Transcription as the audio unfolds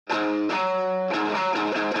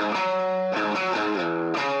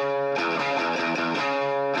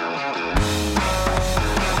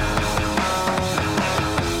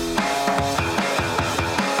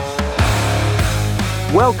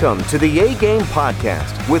Welcome to the A-Game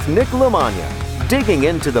Podcast with Nick LaMagna, digging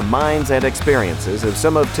into the minds and experiences of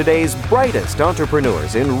some of today's brightest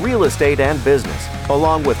entrepreneurs in real estate and business,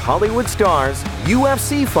 along with Hollywood stars,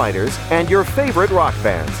 UFC fighters, and your favorite rock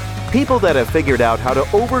bands. People that have figured out how to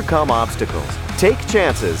overcome obstacles, take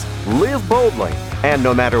chances, live boldly, and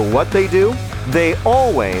no matter what they do, they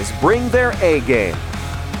always bring their A-game.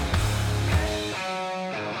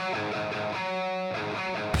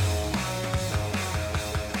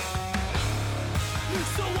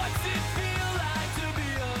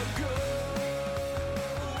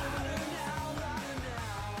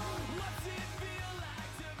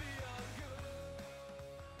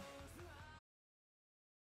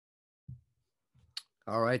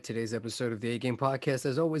 All right, today's episode of the A-Game Podcast,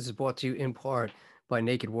 as always, is brought to you in part by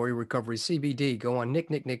Naked Warrior Recovery CBD. Go on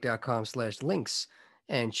nicknicknick.com/links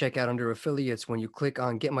and check out under affiliates. When you click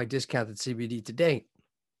on Get My Discounted CBD today,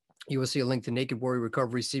 you will see a link to Naked Warrior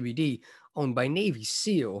Recovery CBD, owned by Navy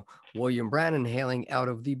SEAL William Brannon, hailing out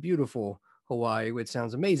of the beautiful Hawaii, which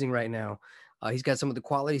sounds amazing right now. He's got some of the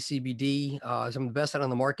quality CBD, some of the best out on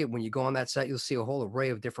the market. When you go on that site, you'll see a whole array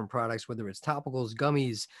of different products, whether it's topicals,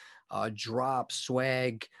 gummies, drops,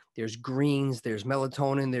 swag. There's greens, there's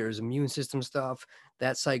melatonin, there's immune system stuff.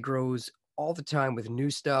 That site grows all the time with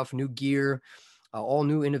new stuff, new gear, all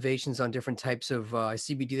new innovations on different types of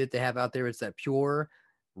CBD that they have out there. It's that pure,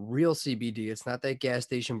 real CBD. It's not that gas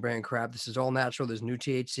station brand crap. This is all natural. There's new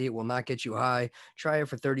THC. It will not get you high. Try it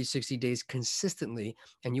for 30, 60 days consistently,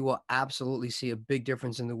 and you will absolutely see a big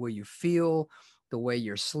difference in the way you feel, the way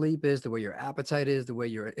your sleep is, the way your appetite is, the way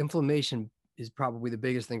your inflammation is probably the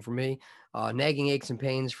biggest thing for me. Nagging aches and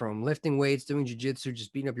pains from lifting weights, doing jiu-jitsu,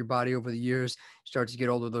 just beating up your body over the years. Start to get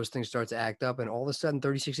older, those things start to act up, and all of a sudden,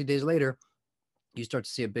 30, 60 days later, you start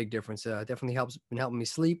to see a big difference. Definitely been helping me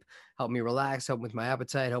sleep, helping me relax, helping with my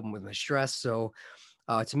appetite, helping with my stress. So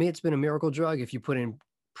to me, it's been a miracle drug. If you put in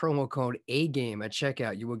promo code A-Game at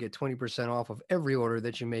checkout, you will get 20% off of every order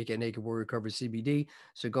that you make at Naked Warrior Recovery CBD.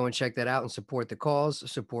 So go and check that out and support the cause,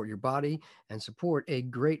 support your body, and support a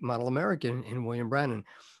great model American in William Brannon.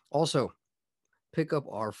 Also, pick up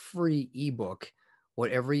our free ebook,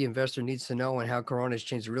 What Every Investor Needs to Know and How Corona has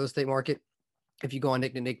Changed the Real Estate Market. If you go on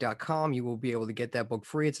nicknicknick.com, you will be able to get that book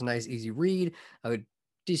free. It's a nice, easy read, a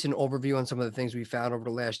decent overview on some of the things we found over the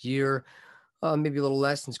last year. Maybe a little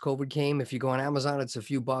less since COVID came. If you go on Amazon, it's a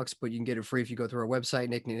few bucks, but you can get it free if you go through our website,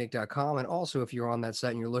 nicknicknick.com. And also, if you're on that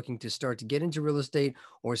site and you're looking to start to get into real estate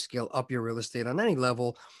or scale up your real estate on any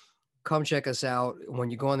level, come check us out. When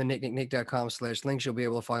you go on the nicknicknick.com/links, you'll be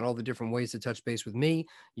able to find all the different ways to touch base with me.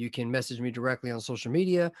 You can message me directly on social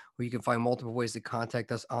media, or you can find multiple ways to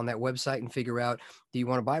contact us on that website and figure out, do you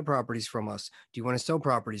want to buy properties from us? Do you want to sell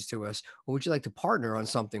properties to us? Or would you like to partner on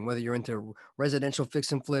something, whether you're into residential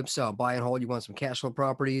fix and flips, buy and hold, you want some cash flow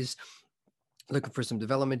properties, looking for some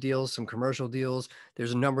development deals, some commercial deals.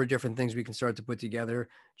 There's a number of different things we can start to put together.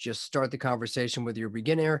 Just start the conversation whether you're a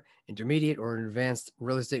beginner, intermediate, or an advanced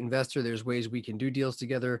real estate investor. There's ways we can do deals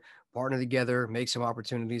together, partner together, make some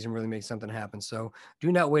opportunities, and really make something happen. So do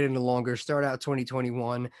not wait any longer. Start out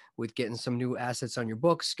 2021 with getting some new assets on your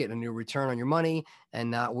books, getting a new return on your money, and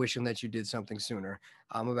not wishing that you did something sooner.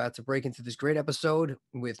 I'm about to break into this great episode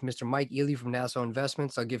with Mr. Mike Ealy from Nassau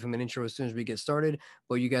Investments. I'll give him an intro as soon as we get started,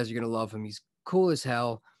 but you guys are going to love him. He's cool as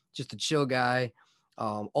hell, just a chill guy,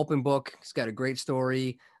 open book. He's got a great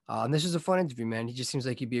story. And this is a fun interview, man. He just seems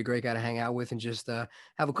like he'd be a great guy to hang out with and just have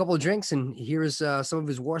a couple of drinks and hear some of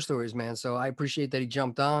his war stories, man. So I appreciate that he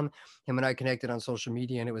jumped on. Him and I connected on social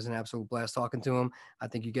media, and it was an absolute blast talking to him. I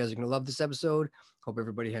think you guys are going to love this episode. Hope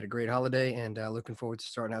everybody had a great holiday, and looking forward to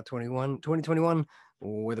starting out 2021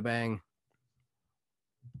 with a bang.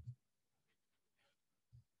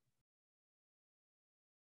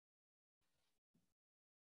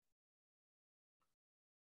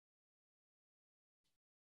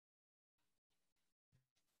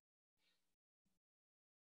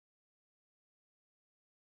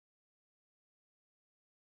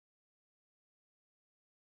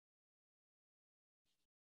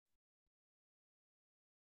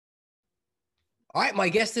 All right, my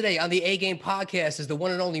guest today on the A-Game Podcast is the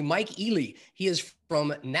one and only Mike Ealy. He is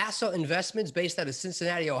from Nassau Investments, based out of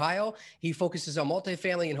Cincinnati, Ohio. He focuses on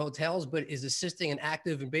multifamily and hotels, but is assisting and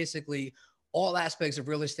active in basically all aspects of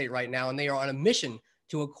real estate right now. And they are on a mission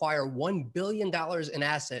to acquire $1 billion in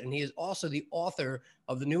asset. And he is also the author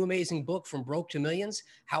of the new amazing book, From Broke to Millions,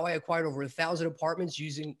 How I Acquired Over 1,000 Apartments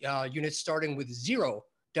Using Units Starting with $0.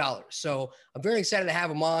 So I'm very excited to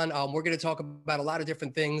have him on. We're going to talk about a lot of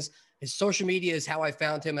different things. His social media is how I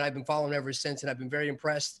found him, and I've been following him ever since. And I've been very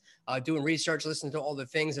impressed, doing research, listening to all the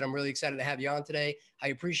things. And I'm really excited to have you on today. I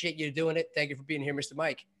appreciate you doing it. Thank you for being here, Mr.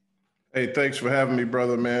 Mike. Hey, thanks for having me,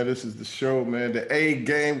 brother, man. This is the show, man. The A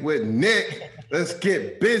game with Nick. Let's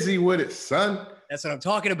get busy with it, son. That's what I'm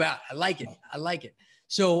talking about. I like it. I like it.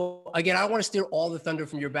 So again, I don't want to steal all the thunder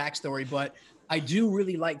from your backstory, but I do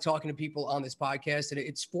really like talking to people on this podcast, and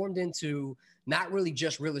it's formed into not really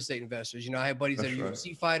just real estate investors. You know, I have buddies that are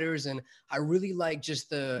UFC fighters, and I really like just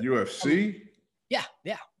the UFC. Yeah.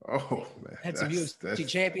 Oh man, had some UFC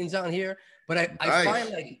champions on here, but I nice. find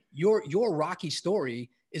like your Rocky story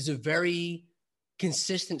is a very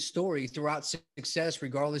consistent story throughout success,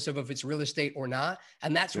 regardless of if it's real estate or not.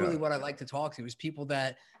 And that's really what I like to talk to, is people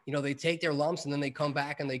that, you know, they take their lumps and then they come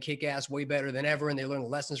back and they kick ass way better than ever. And they learn the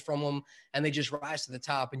lessons from them and they just rise to the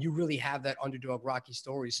top. And you really have that underdog Rocky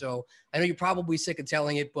story. So I know you're probably sick of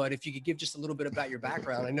telling it, but if you could give just a little bit about your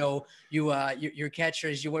background. I know your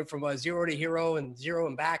catchers, you went from 0 to hero and 0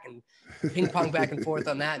 and back and ping pong back and forth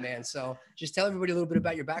on that, man. So just tell everybody a little bit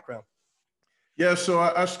about your background. Yeah, so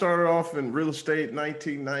I started off in real estate in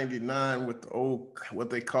 1999 with the old, what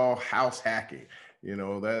they call house hacking. You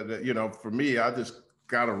know, that you know, for me, I just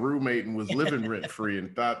got a roommate and was living rent free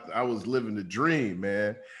and thought I was living the dream,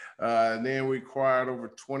 man. And then we acquired over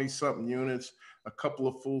 20 something units, a couple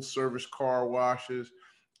of full service car washes,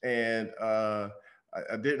 and I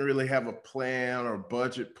didn't really have a plan or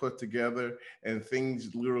budget put together, and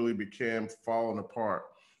things literally became falling apart.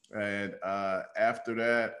 And after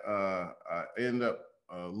that, I ended up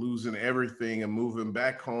losing everything and moving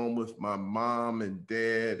back home with my mom and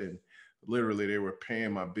dad. And literally they were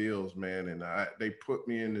paying my bills, man. And they put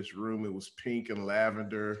me in this room. It was pink and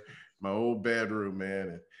lavender, my old bedroom, man.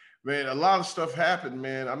 And man, a lot of stuff happened,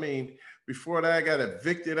 man. I mean, before that, I got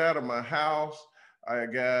evicted out of my house. I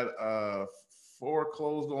got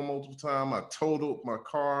foreclosed on multiple times. I totaled my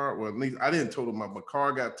car. Well, at least I didn't total my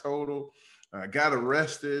car got totaled. I got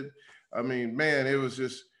arrested. I mean, man, it was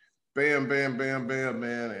just bam, bam, bam, bam,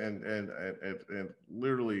 man, and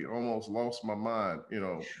literally almost lost my mind, you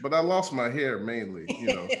know. But I lost my hair mainly, you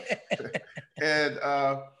know. And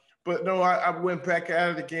but no, I went back at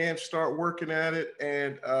it again, start working at it,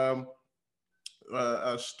 and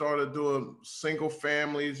I started doing single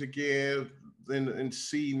families again in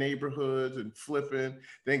C neighborhoods and flipping.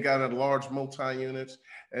 Then got in large multi-units.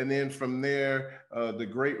 And then from there, the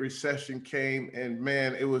Great Recession came, and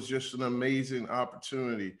man, it was just an amazing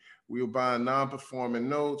opportunity. We were buying non-performing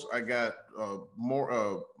notes. I got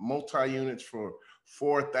more multi-units for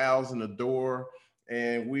 $4,000 a door,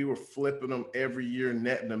 and we were flipping them every year,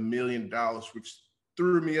 netting $1 million, which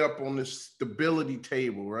threw me up on this stability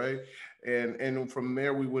table, right? And from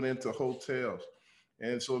there, we went into hotels.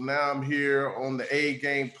 And so now I'm here on the A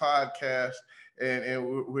Game podcast, and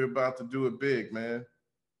we're about to do it big, man.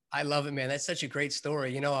 I love it, man. That's such a great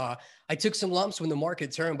story. You know, I took some lumps when the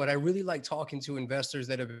market turned, but I really like talking to investors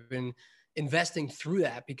that have been investing through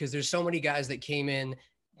that, because there's so many guys that came in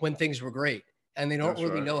when things were great and they don't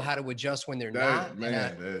really know how to adjust when they're not.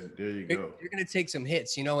 Man, there you go. You're going to take some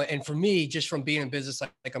hits, you know, and for me, just from being in business,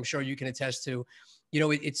 like I'm sure you can attest to, you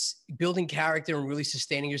know, it's building character and really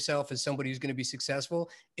sustaining yourself as somebody who's going to be successful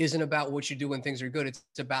isn't about what you do when things are good. It's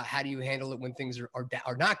about how do you handle it when things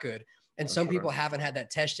are not good. And some people haven't had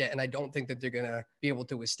that test yet, and I don't think that they're going to be able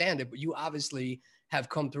to withstand it. But you obviously have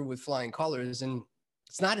come through with flying colors, and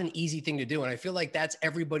it's not an easy thing to do. And I feel like that's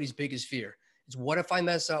everybody's biggest fear. It's what if I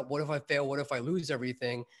mess up? What if I fail? What if I lose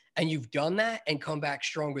everything? And you've done that and come back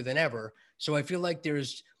stronger than ever. So I feel like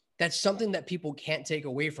that's something that people can't take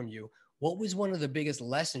away from you. What was one of the biggest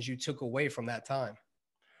lessons you took away from that time?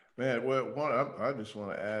 Man, well, I just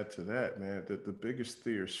want to add to that, man, that the biggest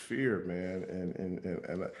fear is fear, man.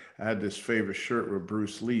 And I had this favorite shirt with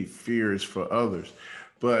Bruce Lee, fear is for others.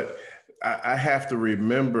 But I have to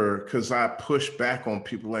remember, because I push back on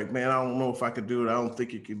people like, man, I don't know if I could do it. I don't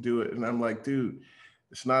think you can do it. And I'm like, dude,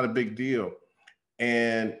 it's not a big deal.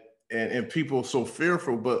 And people are so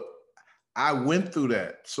fearful, but I went through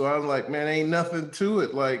that. So I'm like, man, ain't nothing to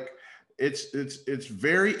it. Like, it's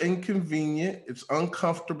very inconvenient. It's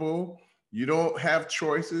uncomfortable. You don't have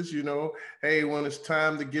choices, you know. Hey, when it's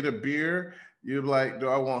time to get a beer, you're like, do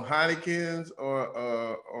I want Heineken's or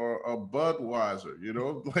a Budweiser? You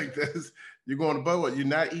know, like that's, you're going to Budweiser. You're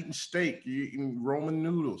not eating steak. You're eating Roman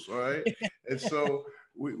noodles, all right? And so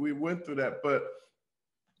we went through that. But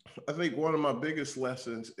I think one of my biggest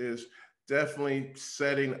lessons is definitely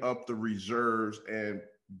setting up the reserves and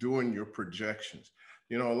doing your projections.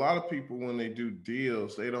 You know, a lot of people, when they do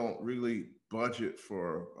deals, they don't really budget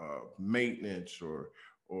for maintenance or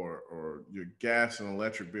or your gas and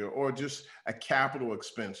electric bill, or just a capital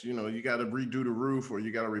expense. You know, you got to redo the roof, or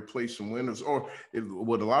you got to replace some windows, or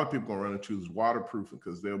what a lot of people gonna run into is waterproofing,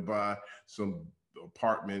 because they'll buy some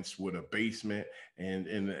apartments with a basement,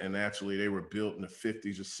 and actually they were built in the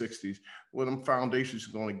 50s or 60s. Well, them foundations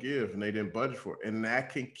are going to give, and they didn't budget for it, and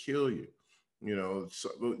that can kill you. You know,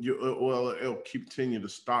 so it'll continue to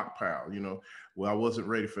stockpile. You know, well, I wasn't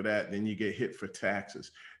ready for that. And then you get hit for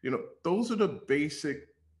taxes. You know, those are the basic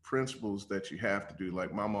principles that you have to do.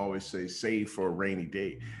 Like Mom always says, save for a rainy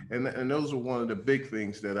day, and those are one of the big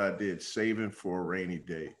things that I did, saving for a rainy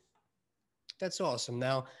day. That's awesome.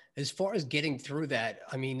 Now, as far as getting through that,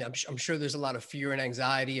 I mean, I'm sure there's a lot of fear and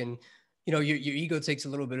anxiety, and you know, your ego takes a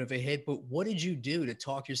little bit of a hit. But what did you do to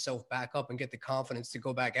talk yourself back up and get the confidence to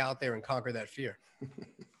go back out there and conquer that fear?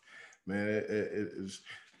 Man, it is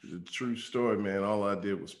a true story, man. All I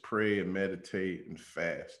did was pray and meditate and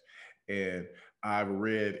fast. And I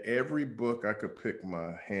read every book I could put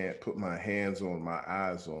my hands on, my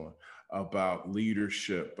eyes on, about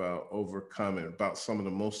leadership, about overcoming, about some of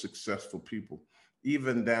the most successful people,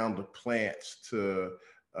 even down to plants, to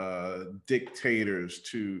dictators,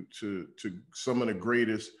 to some of the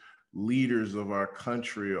greatest leaders of our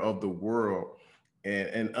country, of the world,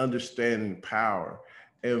 and understanding power.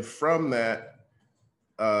 And from that,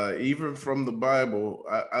 even from the Bible,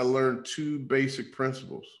 I learned two basic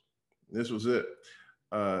principles. This was it.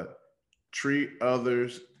 Uh, Treat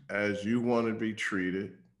others as you want to be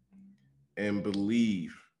treated, and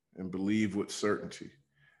believe with certainty.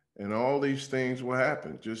 And all these things will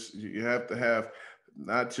happen. Just you have to have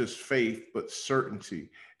not just faith, but certainty.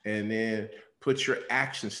 And then put your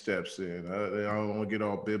action steps in. I don't want to get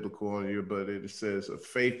all biblical on you, but it says a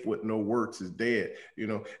faith with no works is dead. You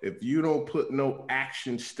know, if you don't put no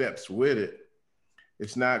action steps with it,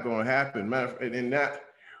 it's not going to happen. And that,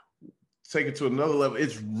 take it to another level,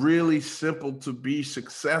 it's really simple to be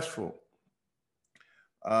successful.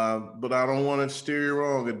 But I don't want to steer you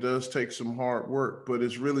wrong. It does take some hard work, but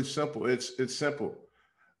it's really simple. It's simple.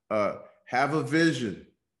 Have a vision,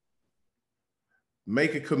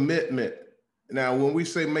 make a commitment. Now, when we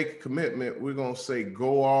say make a commitment, we're going to say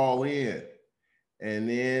go all in, and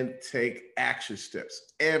then take action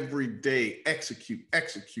steps every day. Execute,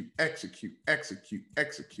 execute, execute, execute,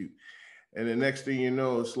 execute. And the next thing you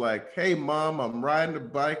know, it's like, hey, Mom, I'm riding a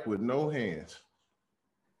bike with no hands.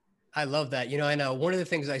 I love that. You know, I know one of the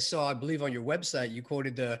things I saw, I believe on your website, you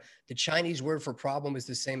quoted the Chinese word for problem is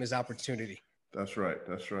the same as opportunity. That's right.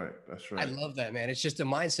 That's right. That's right. I love that, man. It's just a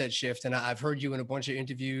mindset shift. And I've heard you in a bunch of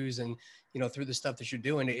interviews and, you know, through the stuff that you're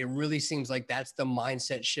doing, it really seems like that's the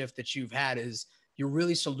mindset shift that you've had, is you're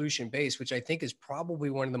really solution based, which I think is probably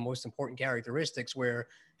one of the most important characteristics, where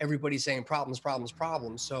everybody's saying problems, problems,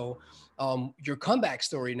 problems. So your comeback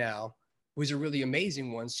story now was a really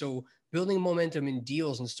amazing one. So building momentum in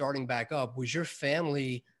deals and starting back up, was your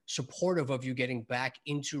family supportive of you getting back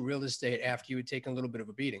into real estate after you had taken a little bit of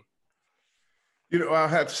a beating? You know, I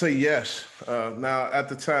have to say yes. Now, at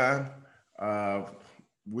the time,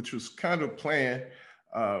 which was kind of planned,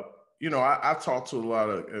 you know, I talked to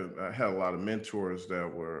I had a lot of mentors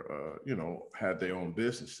that were, you know, had their own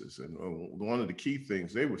businesses. And one of the key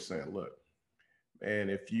things they were saying, look, man,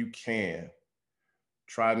 if you can,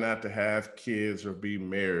 try not to have kids or be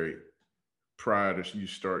married prior to you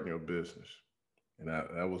starting your business. And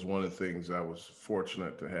that was one of the things I was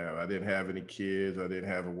fortunate to have. I didn't have any kids. I didn't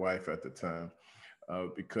have a wife at the time.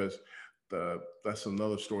 Because that's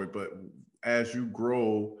another story. But as you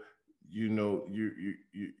grow, you know,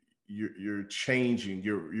 you're changing.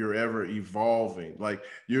 You're ever evolving. Like,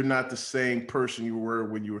 you're not the same person you were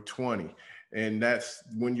when you were 20, and that's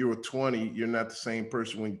when you were 20. You're not the same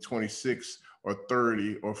person when you're 26 or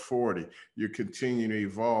 30 or 40. You're continuing to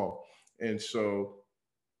evolve, and so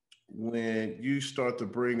when you start to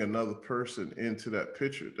bring another person into that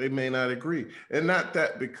picture, they may not agree, and not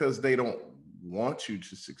that because they don't want you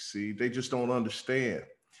to succeed, they just don't understand.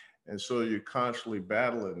 And so you're constantly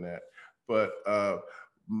battling that. But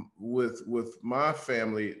with my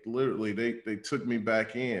family, literally they took me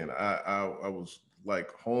back in. I was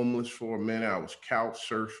like homeless for a minute. I was couch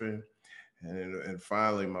surfing, and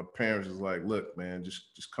finally my parents was like, look, man,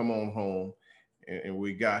 just come on home, and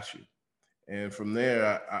we got you. And from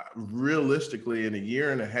there, I realistically, in a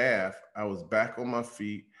year and a half, I was back on my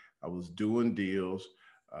feet. I was doing deals.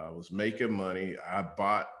 I was making money. I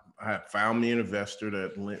had found me an investor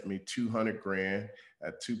that lent me 200 grand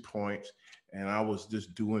at 2 points, and I was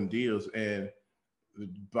just doing deals. And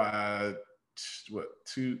by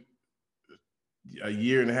a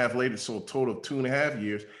year and a half later, so a total of 2.5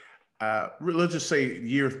 years, let's just say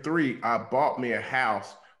year 3, I bought me a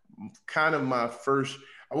house, kind of my first.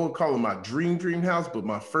 I won't call it my dream house, but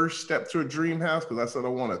my first step to a dream house, because I said I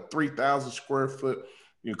want a 3,000 square foot,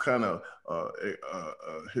 kind of a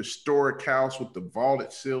historic house with the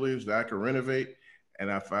vaulted ceilings that I could renovate. And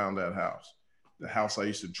I found that house, the house I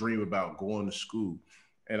used to dream about going to school.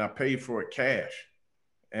 And I paid for it cash.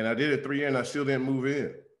 And I did it 3 years and I still didn't move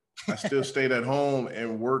in. I still stayed at home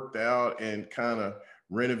and worked out and kind of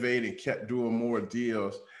renovated and kept doing more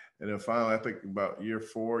deals. And then finally, I think about year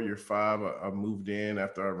 4, year 5, I moved in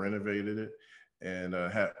after I renovated it and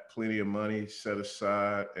had plenty of money set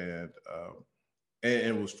aside. And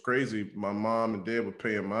it was crazy. My mom and dad were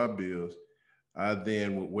paying my bills. I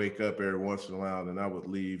then would wake up every once in a while and I would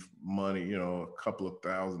leave money, a couple of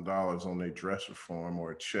 $1,000s on their dresser for them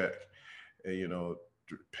or a check, and,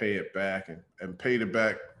 pay it back and paid it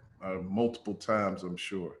back multiple times, I'm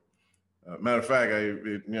sure. Matter of fact,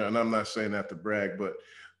 and I'm not saying that to brag, but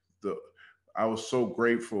I was so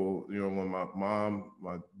grateful, when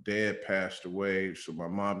my dad passed away, so my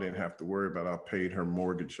mom didn't have to worry about it. I paid her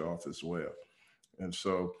mortgage off as well. And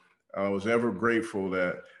so I was ever grateful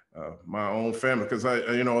that my own family, because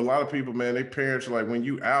a lot of people, man, their parents are like, when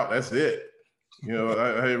you out, that's it.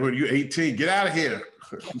 When you 18, get out of here.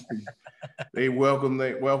 They welcome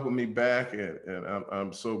me back, and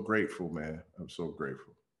I'm so grateful, man. I'm so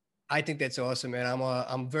grateful. I think that's awesome, man.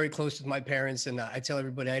 I'm very close with my parents, and I tell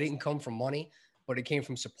everybody I didn't come from money, but it came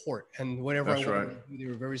from support. And whatever That's I wanted right. to do, they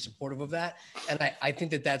were very supportive of that. And I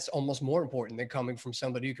think that that's almost more important than coming from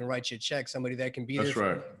somebody who can write you a check, somebody that can be there. That's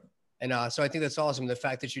right. And so I think that's awesome. The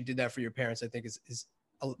fact that you did that for your parents, I think is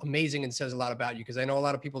amazing and says a lot about you, because I know a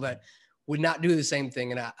lot of people that would not do the same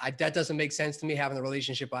thing. And that doesn't make sense to me, having the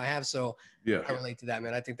relationship I have. So yeah, I relate to that,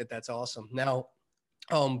 man. I think that that's awesome. Now,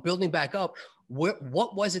 building back up,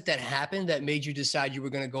 what was it that happened that made you decide you were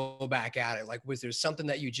going to go back at it? Like, was there something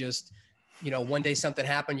that you just, one day something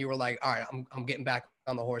happened, you were like, all right, I'm getting back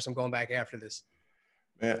on the horse. I'm going back after this.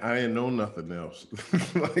 Man, I didn't know nothing else.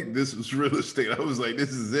 Like, this was real estate. I was like,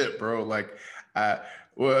 this is it, bro. Like,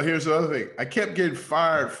 well, here's the other thing. I kept getting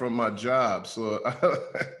fired from my job. So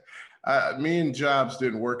me and jobs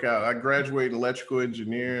didn't work out. I graduated electrical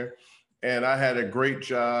engineer and I had a great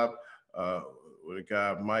job with a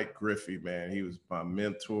guy, Mike Griffey, man. He was my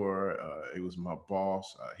mentor. He was my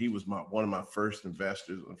boss. He was one of my first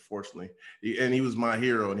investors, unfortunately. He was my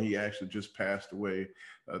hero, and he actually just passed away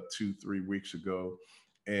 2-3 weeks ago.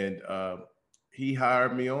 And he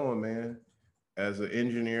hired me on, man, as an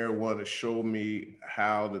engineer, wanted to show me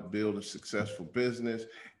how to build a successful business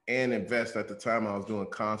and invest. At the time, I was doing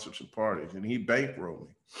concerts and parties, and he bankrolled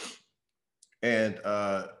me. And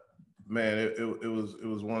man, it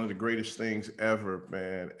was one of the greatest things ever,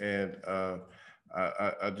 man. And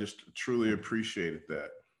I just truly appreciated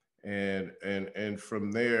that. And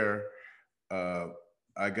from there,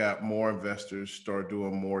 I got more investors, started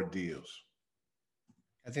doing more deals.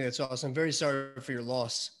 I think that's awesome. I'm very sorry for your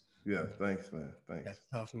loss. Yeah, thanks, man. Thanks. That's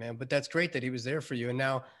tough, man. But that's great that he was there for you. And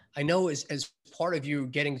now I know as part of you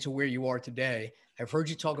getting to where you are today, I've heard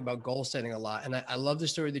you talk about goal setting a lot. And I love the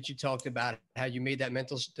story that you talked about, how you made that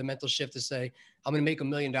mental shift to say, I'm going to make $1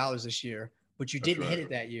 million this year, but you didn't hit it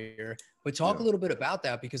that year. But talk a little bit about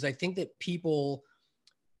that, because I think that people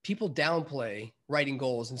downplay writing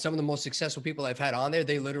goals. And some of the most successful people I've had on there,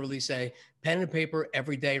 they literally say pen and paper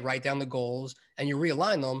every day, write down the goals, and you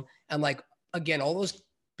realign them. And like, again, all those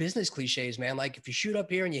business cliches, man. Like, if you shoot up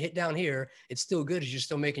here and you hit down here, it's still good as you're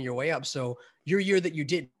still making your way up. So your year that you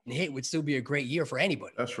didn't hit would still be a great year for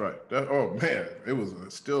anybody. That's right. Oh man, it was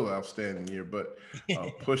still an outstanding year, but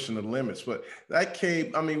pushing the limits. But that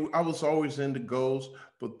came, I was always into goals,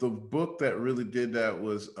 but the book that really did that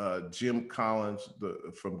was Jim Collins,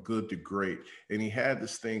 From Good to Great. And he had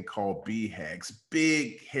this thing called BHAGs,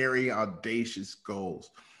 big, hairy, audacious goals.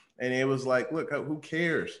 And it was like, look, who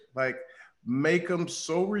cares? Like, make them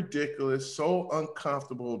so ridiculous, so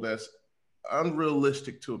uncomfortable, that's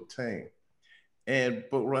unrealistic to obtain.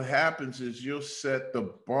 But what happens is you'll set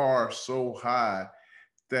the bar so high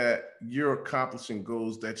that you're accomplishing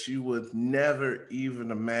goals that you would never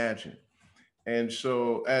even imagine. And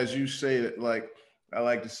so, as you say it, like I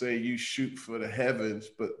like to say, you shoot for the heavens,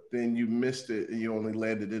 but then you missed it and you only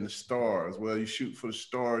landed in the stars. Well, you shoot for the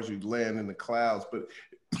stars, you land in the clouds, but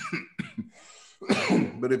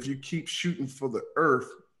but if you keep shooting for the earth,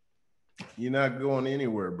 you're not going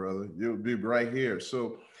anywhere, brother. You'll be right here.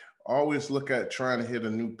 So always look at trying to hit a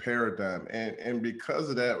new paradigm. And because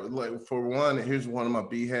of that, like, for one, here's one of my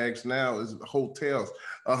BHAGs now is hotels,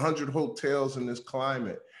 100 hotels in this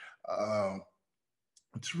climate.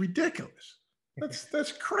 It's ridiculous.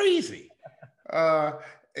 That's crazy. But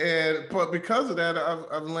because of that,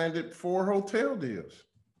 I've landed 4 hotel deals.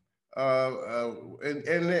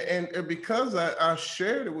 And because I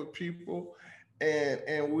shared it with people,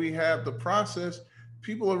 and we have the process,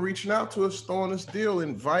 people are reaching out to us, throwing us deal,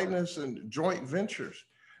 inviting us in joint ventures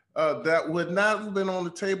that would not have been on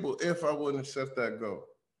the table if I wouldn't have set that goal.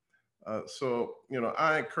 So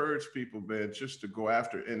I encourage people, man, just to go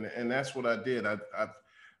after it, and that's what I did.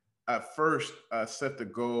 At first I set the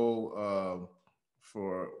goal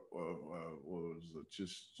for what was it?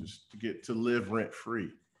 Just to get to live rent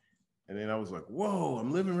free. And then I was like, whoa,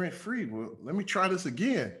 I'm living rent free. Well, let me try this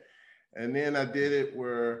again. And then I did it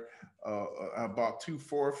where I bought 2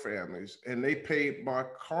 Ford families and they paid my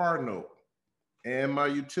car note and my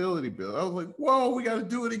utility bill. I was like, whoa, we got to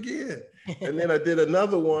do it again. And then I did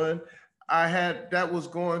another one. I had that was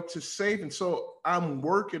going to savings. So I'm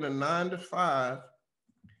working a 9 to 5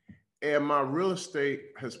 and my real estate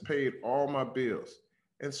has paid all my bills.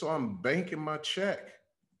 And so I'm banking my check.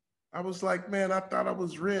 I was like, man, I thought I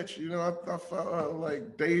was rich. I felt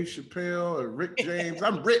like Dave Chappelle or Rick James.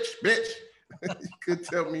 I'm rich, bitch. You could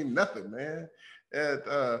tell me nothing, man. And,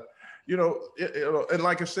 and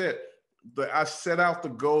like I said, I set out the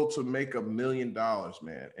goal to make $1 million,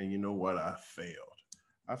 man. And you know what? I failed.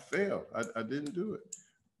 I didn't do it.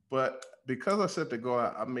 But because I set the goal,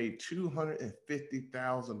 I made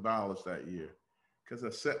 $250,000 that year because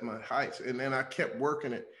I set my heights. And then I kept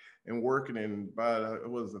working it. And by I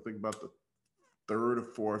think about the 3rd or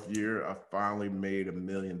 4th year, I finally made $1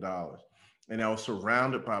 million. And I was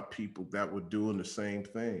surrounded by people that were doing the same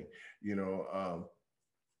thing.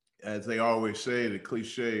 As they always say, the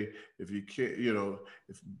cliche, if you can't,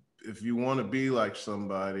 if you want to be like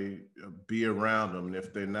somebody, be around them. And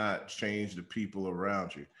if they're not, change the people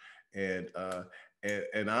around you. And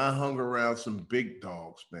I hung around some big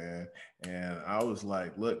dogs, man. And I was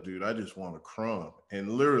like, look, dude, I just want a crumb.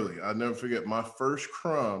 And literally, I'll never forget my first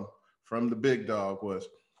crumb from the big dog was,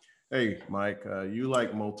 hey, Mike, you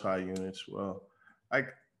like multi-units. Well, I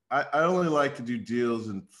only like to do deals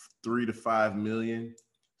in 3 to 5 million.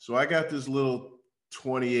 So I got this little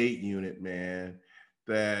 28 unit, man,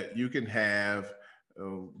 that you can have.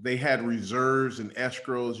 They had reserves and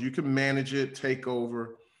escrows. You can manage it, take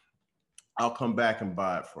over. I'll come back and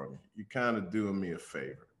buy it from you. You kind of doing me a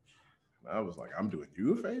favor. And I was like, I'm doing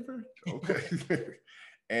you a favor? Okay.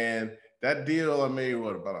 And that deal I made,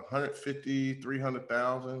 about 150,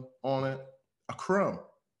 300,000 on it, a crumb.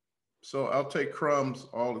 So I'll take crumbs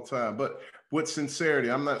all the time, but with sincerity.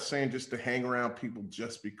 I'm not saying just to hang around people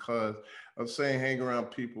just because. I'm saying hang around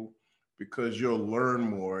people because you'll learn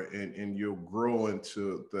more and you'll grow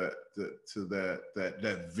into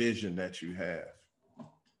that vision that you have.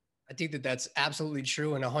 I think that that's absolutely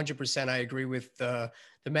true. And 100% I agree with the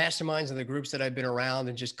masterminds and the groups that I've been around,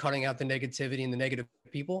 and just cutting out the negativity and the negative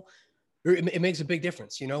people. It makes a big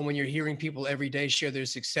difference. When you're hearing people every day share their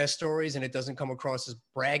success stories and it doesn't come across as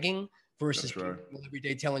bragging versus people every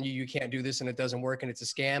day telling you can't do this and it doesn't work and it's a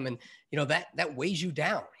scam. And, that weighs you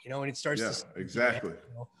down, and it starts to. Exactly.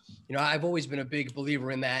 I've always been a big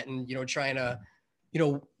believer in that. And, trying to,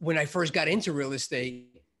 when I first got into real estate,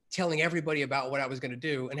 telling everybody about what I was going to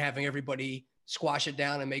do and having everybody squash it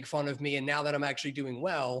down and make fun of me. And now that I'm actually doing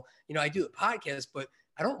well, I do a podcast, but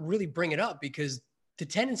I don't really bring it up because the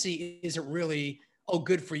tendency isn't really, oh,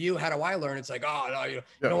 good for you. How do I learn? It's like, oh, no, you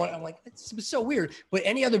know what? I'm like, it's so weird. But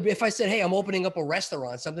if I said, hey, I'm opening up a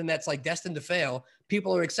restaurant, something that's like destined to fail,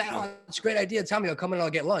 people are excited. Oh, it's a great idea. Tell me, I'll come in and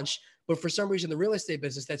I'll get lunch. But for some reason, the real estate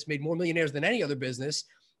business that's made more millionaires than any other business,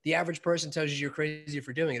 the average person tells you you're crazy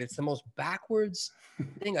for doing it. It's the most backwards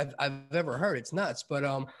thing I've ever heard. It's nuts. But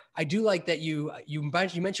I do like that you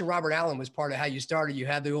mentioned Robert Allen was part of how you started. You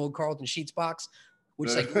had the old Carlton Sheets box, which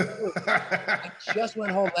I just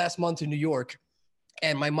went home last month to New York,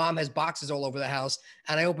 and my mom has boxes all over the house.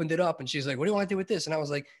 And I opened it up and she's like, what do you want to do with this? And I was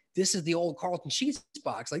like, this is the old Carlton Sheets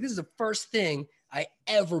box. Like, this is the first thing I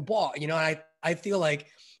ever bought, and I feel like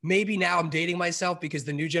maybe now I'm dating myself because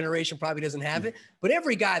the new generation probably doesn't have it. But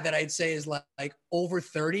every guy that I'd say is like over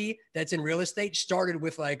 30 that's in real estate started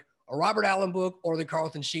with like a Robert Allen book or the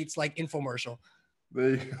Carlton Sheets like infomercial.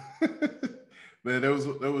 Man, there was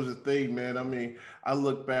a thing, man. I mean, I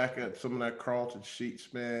look back at some of that Carlton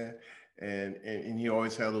Sheets, man, and he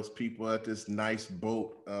always had those people at this nice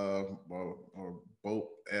boat or boat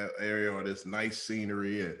area or this nice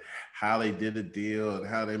scenery, and how they did a deal and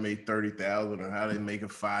how they made 30,000 or how they make a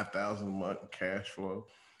 5,000 a month cash flow.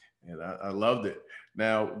 And I loved it.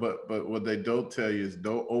 Now, but what they don't tell you is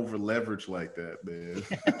don't over leverage like that, man.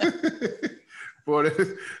 Boy,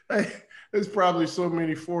 there's probably so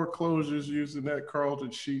many foreclosures using that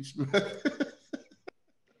Carlton Sheets, man.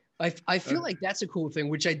 I feel like that's a cool thing,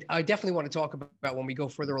 which I definitely want to talk about when we go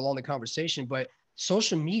further along the conversation. But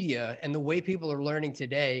social media and the way people are learning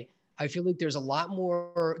today, I feel like there's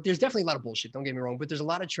definitely a lot of bullshit, don't get me wrong, but there's a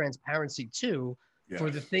lot of transparency too for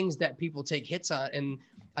Yes. the things that people take hits on. And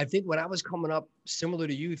I think when I was coming up, similar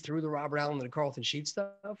to you, through the Robert Allen and the Carlton Sheets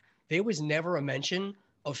stuff, there was never a mention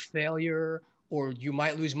of failure or you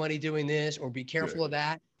might lose money doing this or be careful of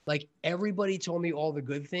that. Like everybody told me all the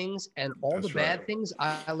good things, and all the That's right. bad things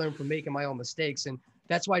I learned from making my own mistakes. And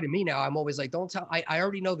that's why to me now, I'm always like, don't tell, I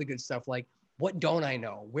already know the good stuff. Like, what don't I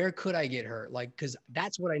know? Where could I get hurt? Like, because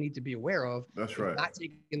that's what I need to be aware of. That's right. Not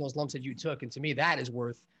taking those lumps that you took. And to me, that is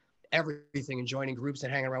worth everything, and joining groups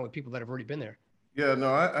and hanging around with people that have already been there. Yeah,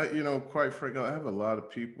 no, quite frankly, I have a lot of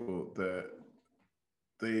people that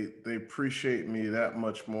they appreciate me that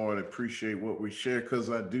much more. They appreciate what we share because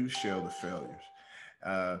I do share the failures.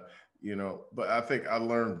 Uh, but I think I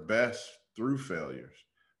learned best through failures.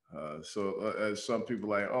 As some people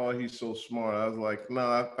like, oh, he's so smart. I was like,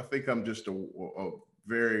 no, I think I'm just a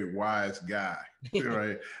very wise guy,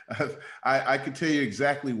 right? I can tell you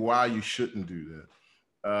exactly why you shouldn't do that.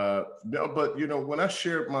 No, but when I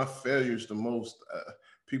shared my failures the most,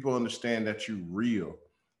 people understand that you're real.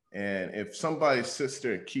 And if somebody sits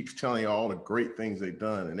there and keeps telling you all the great things they've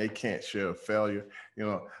done and they can't share a failure,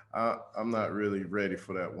 I'm not really ready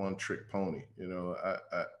for that one trick pony.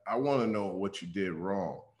 I want to know what you did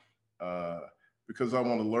wrong, because I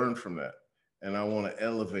want to learn from that and I want to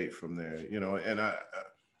elevate from there. And I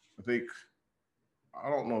think, I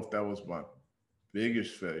don't know if that was my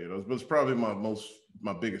biggest failure. It was probably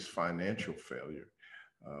my biggest financial failure.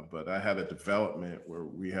 But I had a development where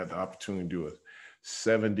we had the opportunity to do a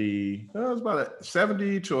 70, it was about a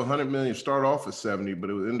 70 to 100 million, start off at 70,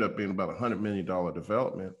 but it would end up being about $100 million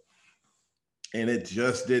development. And it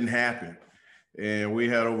just didn't happen. And we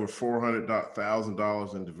had over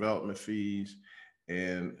 $400,000 in development fees,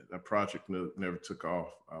 and the project never took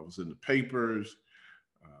off. I was in the papers.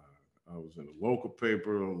 I was in the local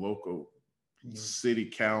paper, local city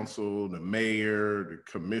council, the mayor, the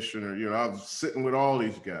commissioner. I was sitting with all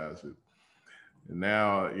these guys. And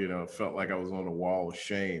now, it felt like I was on the wall of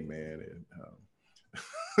shame, man.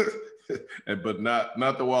 But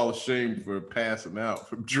not the wall of shame for passing out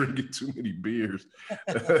from drinking too many beers.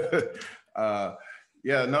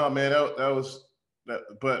 Yeah, no, man, that was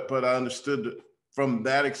that. But I understood from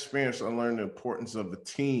that experience, I learned the importance of the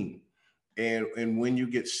team. And when you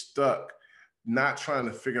get stuck, not trying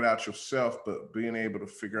to figure it out yourself, but being able to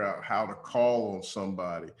figure out how to call on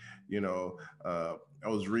somebody. I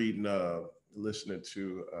was listening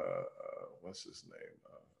to what's his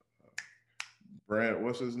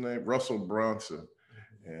name? Russell Brunson,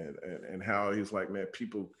 and how he's like, man,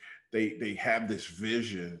 people they have this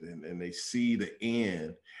vision and they see the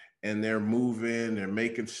end and they're moving, they're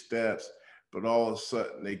making steps, but all of a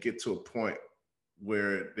sudden they get to a point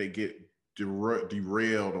where they get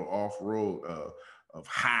derailed or off road of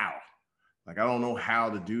how. Like, I don't know how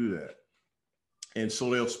to do that. And so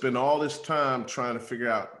they'll spend all this time trying to figure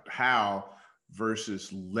out how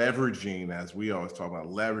versus leveraging, as we always talk about,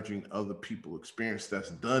 leveraging other people's experience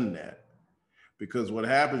that's done that. Because what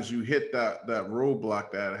happens, you hit that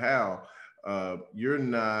roadblock, that how, you're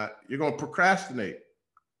going to procrastinate.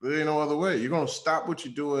 There ain't no other way. You're going to stop what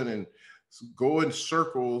you're doing and go in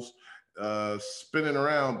circles, spinning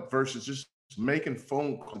around versus just making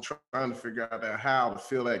phone calls and trying to figure out how to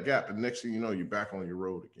fill that gap. And next thing you know, you're back on your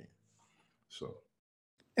road again. So.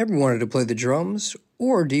 Ever wanted to play the drums?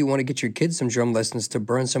 Or do you want to get your kids some drum lessons to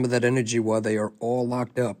burn some of that energy while they are all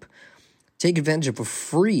locked up? Take advantage of a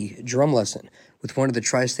free drum lesson with one of the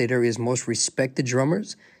tri-state area's most respected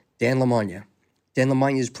drummers, Dan Lamagna. Dan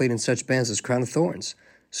Lamagna has played in such bands as Crown of Thorns,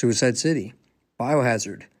 Suicide City,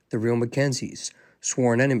 Biohazard, The Real Mackenzies,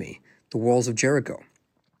 Sworn Enemy, The Walls of Jericho.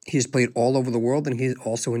 He has played all over the world, and he is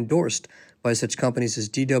also endorsed by such companies as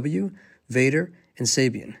DW, Vader, and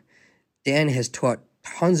Sabian. Dan has taught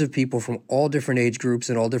tons of people from all different age groups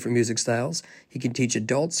and all different music styles. He can teach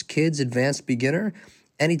adults, kids, advanced, beginner,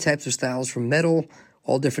 any types of styles from metal,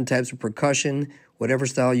 all different types of percussion, whatever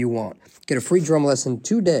style you want. Get a free drum lesson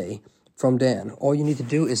today from Dan. All you need to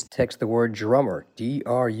do is text the word drummer,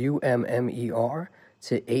 DRUMMER,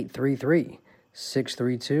 to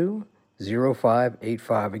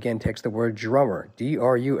 833-632-0585. Again, text the word drummer,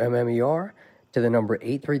 DRUMMER, to the number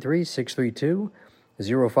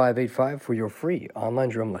 833-632-0585 for your free online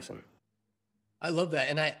drum lesson. I love that.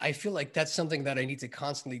 And I feel like that's something that I need to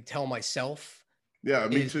constantly tell myself. Yeah,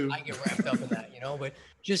 me too. I get wrapped up in that, but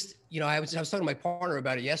just, I was talking to my partner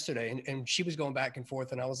about it yesterday, and she was going back and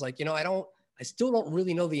forth, and I was like, I still don't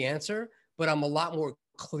really know the answer, but I'm a lot more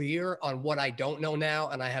clear on what I don't know now.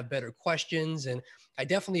 And I have better questions, and I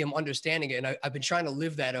definitely am understanding it. And I've been trying to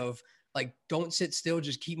live that of, like, don't sit still,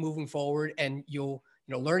 just keep moving forward, and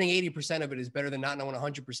learning 80% of it is better than not knowing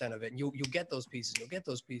 100% of it. And you'll get those pieces. You'll get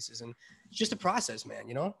those pieces. And it's just a process, man,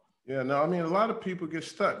 Yeah, no, I mean, a lot of people get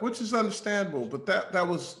stuck, which is understandable, but that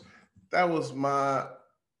was my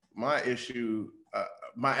issue,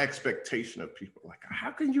 my expectation of people. Like,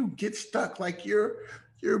 how can you get stuck? Like, you're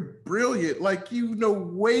brilliant. Like, you know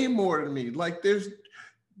way more than me. Like, there's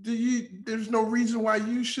no reason why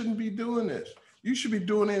you shouldn't be doing this. You should be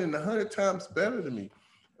doing it 100 times better than me.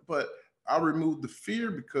 But I removed the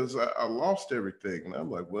fear because I lost everything. And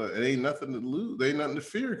I'm like, well, it ain't nothing to lose. There ain't nothing to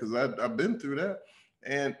fear because I've been through that.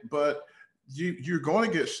 But you're going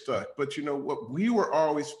to get stuck. But you know what? We were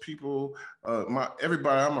always people,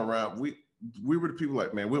 everybody I'm around, we were the people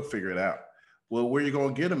like, man, we'll figure it out. Well, where you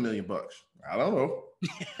going to get $1 million? I don't know.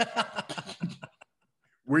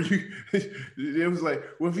 It was like,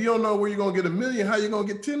 well, if you don't know where you're going to get $1 million, how you going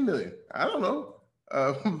to get 10 million? I don't know.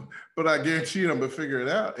 But I guarantee you I'm going to figure it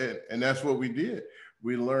out. And that's what we did.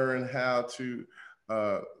 We learned how to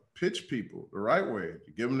pitch people the right way,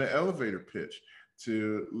 to give them the elevator pitch,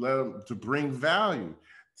 to let them, to bring value,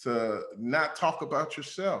 to not talk about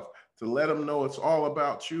yourself, to let them know it's all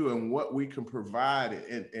about you and what we can provide,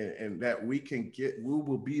 and that we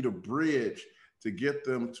will be the bridge to get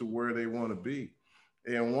them to where they want to be.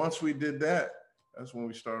 And once we did that, that's when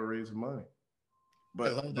we started raising money.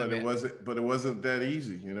 But it wasn't that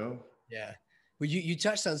easy, Yeah. Well, you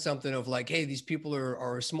touched on something of like, hey, these people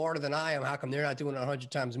are smarter than I am. How come they're not doing it 100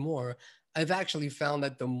 times more? I've actually found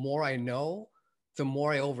that the more I know, the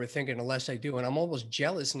more I overthink it, and the less I do. And I'm almost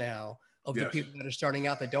jealous now of the people that are starting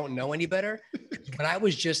out that don't know any better. When I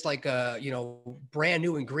was just like, brand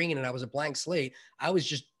new and green and I was a blank slate, I was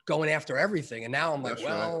just going after everything. And now I'm like,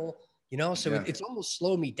 so it's almost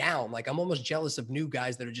slowed me down. Like, I'm almost jealous of new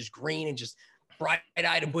guys that are just green and just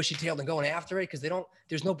bright-eyed and bushy-tailed and going after it because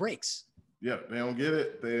there's no breaks. Yeah, they don't get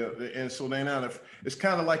it. And so they're not. It's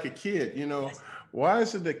kind of like a kid, Why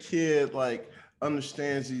is it the kid like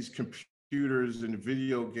understands these computers and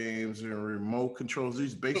video games and remote controls,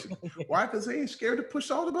 these basic? Why? Because they ain't scared to push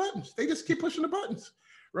all the buttons. They just keep pushing the buttons,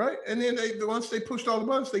 right? And then once they pushed all the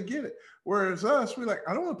buttons, they get it. Whereas us, we're like,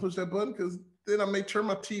 I don't want to push that button because then I may turn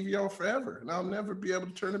my TV off forever and I'll never be able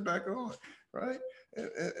to turn it back on, right?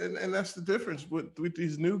 And that's the difference with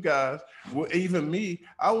these new guys. Well, even me,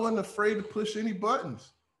 I wasn't afraid to push any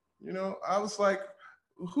buttons. I was like,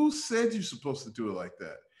 who said you're supposed to do it like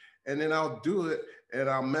that? And then I'll do it and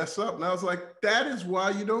I'll mess up. And I was like, that is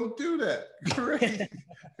why you don't do that. Great.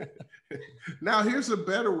 Now here's a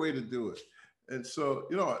better way to do it. And so,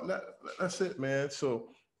 that's it, man. So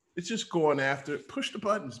it's just going after it. Push the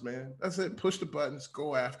buttons, man. That's it. Push the buttons,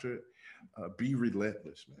 go after it. Be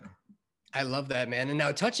relentless, man. I love that, man. And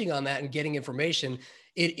now touching on that and getting information,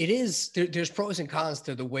 there's pros and cons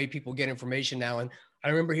to the way people get information now. And I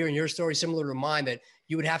remember hearing your story similar to mine, that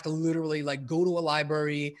you would have to literally like go to a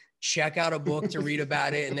library, check out a book to read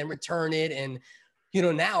about it, and then return it. And,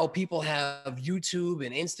 now people have YouTube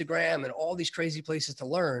and Instagram and all these crazy places to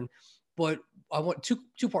learn. But I want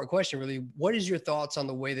two-part question, really. What is your thoughts on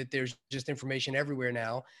the way that there's just information everywhere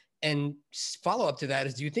now? And follow up to that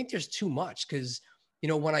is, do you think there's too much? Because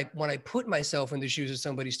when I put myself in the shoes of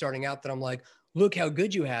somebody starting out, that I'm like, look how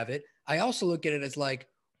good you have it. I also look at it as like,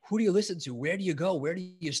 who do you listen to? Where do you go? Where do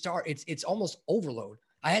you start? It's almost overload.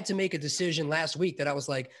 I had to make a decision last week that I was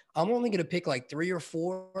like, I'm only going to pick like 3 or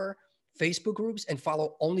 4 Facebook groups and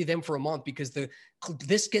follow only them for a month, because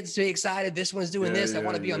this gets me excited. This one's doing this. I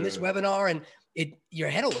want to be on this webinar, and your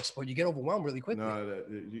head will explode. You get overwhelmed really quickly. No,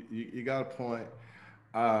 you got a point.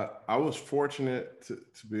 I was fortunate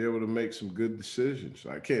to be able to make some good decisions.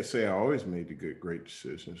 I can't say I always made the great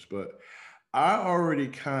decisions, but I already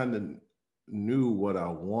kind of knew what I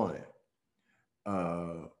wanted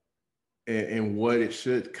and what it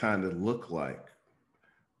should kind of look like.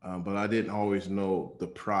 But I didn't always know the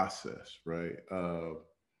process, right? And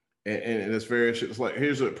it's very, it's like,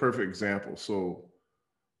 here's a perfect example. So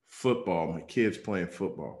football, my kids playing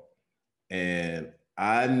football, and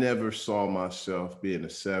I never saw myself being a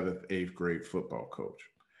 7th, 8th grade football coach.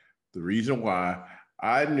 The reason why,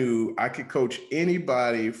 I knew I could coach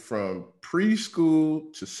anybody from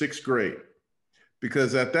preschool to 6th grade,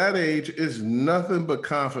 because at that age, it's nothing but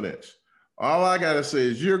confidence. All I got to say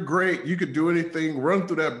is, you're great. You could do anything, run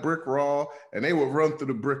through that brick wall, and they would run through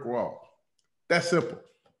the brick wall. That's simple.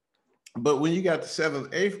 But when you got to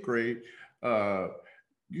 7th, 8th grade,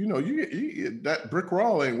 that brick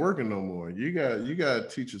wall ain't working no more. You got to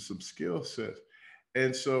teach us some skill sets.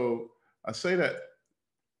 And so I say that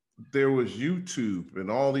there was YouTube and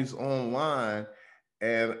all these online,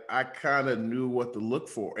 and I kind of knew what to look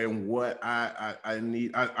for and what I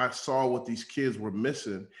need. I saw what these kids were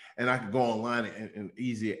missing, and I could go online and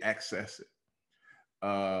easily access it.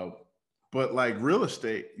 Uh, but like real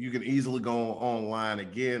estate, you can easily go online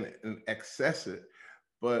again and access it.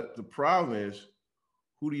 But the problem is,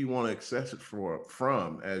 who do you want to access it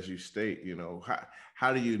from, as you state?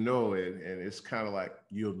 How do you know it? And it's kind of like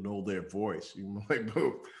you'll know their voice. You like,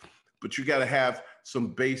 but you got to have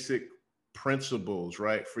some basic principles,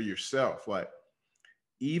 right, for yourself. Like,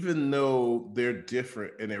 even though they're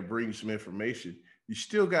different and they're bringing some information, you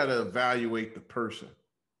still got to evaluate the person,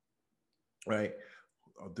 right?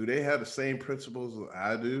 Do they have the same principles that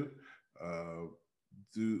I do? Uh,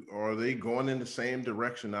 are they going in the same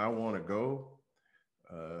direction I want to go?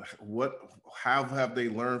 How have they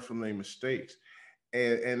learned from their mistakes?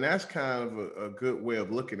 And that's kind of a good way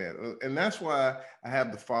of looking at it. And that's why I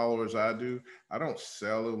have the followers I do. I don't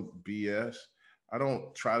sell them BS. I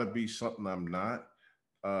don't try to be something I'm not.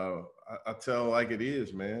 I tell like it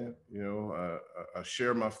is, man. I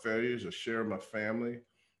share my failures, I share my family,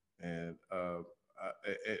 and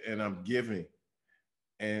and I'm giving,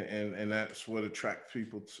 and that's what attracts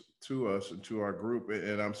people to us and to our group.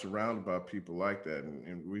 And I'm surrounded by people like that,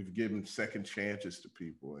 and we've given second chances to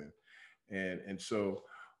people, and so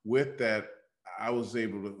with that, I was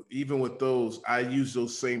able to, even with those, I use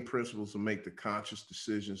those same principles to make the conscious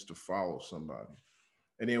decisions to follow somebody.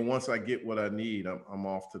 And then once I get what I need, I'm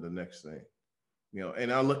off to the next thing.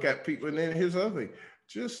 And I look at people, and then here's the other thing.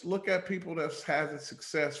 Just look at people that's having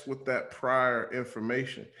success with that prior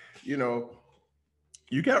information. You know,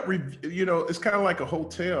 it's kind of like a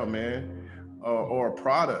hotel, man, or a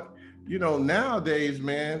product. Nowadays,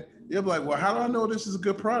 man, you're like, well, how do I know this is a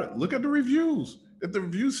good product? Look at the reviews. If the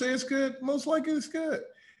reviews say it's good, most likely it's good.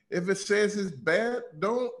 If it says it's bad,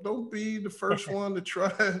 don't be the first one to try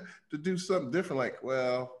to do something different. Like,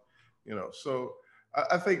 well, so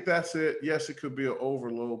I think that's it. Yes, it could be an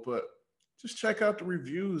overload, but just check out the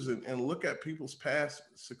reviews and look at people's past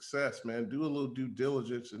success, man. Do a little due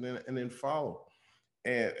diligence and then follow.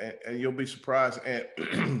 And you'll be surprised.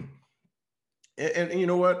 And and you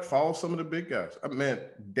know what? Follow some of the big guys. I mean,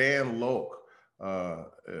 Dan Lok,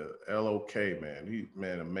 LOK,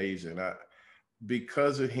 man, amazing.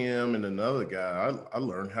 Because of him and another guy, I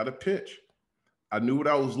learned how to pitch. I knew what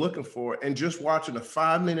I was looking for, and just watching a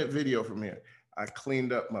 5-minute video from him, I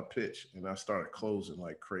cleaned up my pitch and I started closing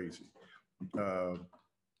like crazy.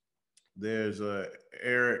 There's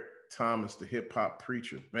Eric Thomas, the hip hop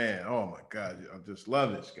preacher. Man, oh my God, I just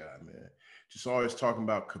love this guy, man. Just always talking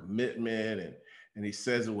about commitment, and he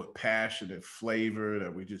says it with passion and flavor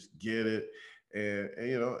that we just get it.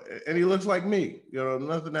 And he looks like me,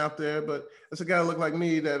 nothing out there, but that's a guy that look like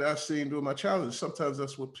me that I've seen doing my challenges. Sometimes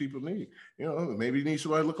that's what people need. Maybe you need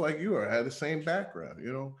somebody to look like you or have the same background,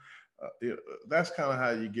 that's kind of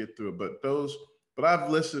how you get through it. But I've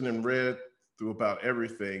listened and read through about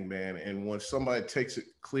everything, man. And when somebody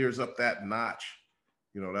clears up that notch,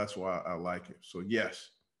 that's why I like it. So yes,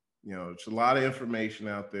 it's a lot of information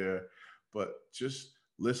out there, but just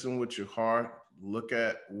listen with your heart, look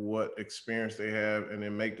at what experience they have, and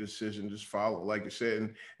then make the decision, just follow, like you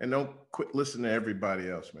said, and don't quit listening to everybody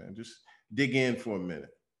else, man. Just dig in for a minute.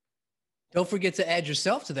 Don't forget to add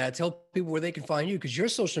yourself to that. Tell people where they can find you, because your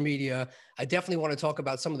social media, I definitely want to talk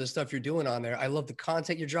about some of the stuff you're doing on there. I love the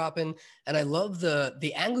content you're dropping, and I love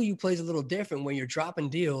the angle you play is a little different when you're dropping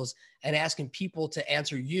deals and asking people to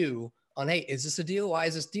answer you on, hey, is this a deal? Why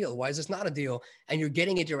is this deal? Why is this not a deal? And you're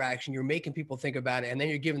getting interaction, you're making people think about it, and then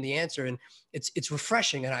you're giving the answer, and it's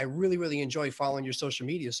refreshing. And I really, really enjoy following your social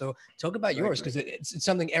media. So talk about yours, because it's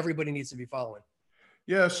something everybody needs to be following.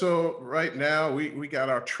 Yeah, so right now we got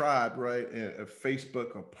our tribe, right, in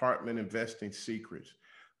Facebook, Apartment Investing Secrets,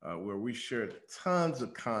 where we share tons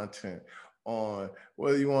of content on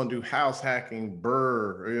whether you want to do house hacking,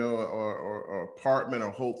 or apartment or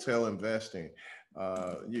hotel investing.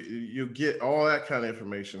 You get all that kind of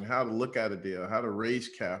information, how to look at a deal, how to raise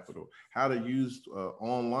capital, how to use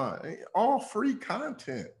online, all free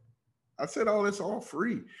content. I said all this all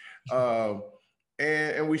free.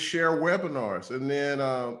 And we share webinars. And then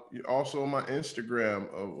also on my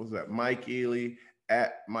Instagram, was that Mike Ealy,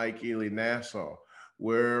 at Mike Ealy Nassau,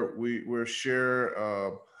 where we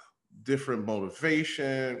share different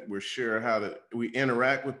motivation. We share we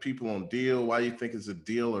interact with people on deal, why you think it's a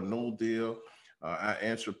deal or no deal. I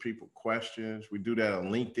answer people questions. We do that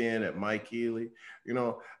on LinkedIn at Mike Ealy.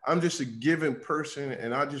 I'm just a giving person,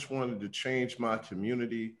 and I just wanted to change my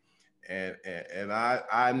community And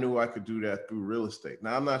I knew I could do that through real estate.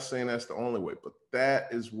 Now I'm not saying that's the only way, but that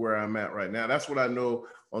is where I'm at right now. That's what I know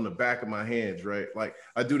on the back of my hands, right? Like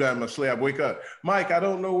I do that in my sleep. I wake up, Mike, I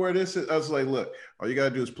don't know where this is. I was like, look, all you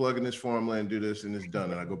gotta do is plug in this formula and do this, and it's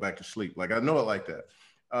done. And I go back to sleep. Like I know it like that.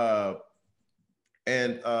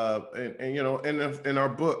 And you know, in our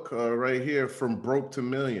book right here, From Broke to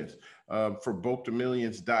Millions, for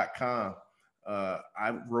broketomillions.com,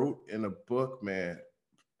 I wrote in a book, man,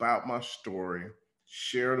 about my story,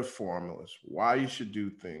 share the formulas, why you should do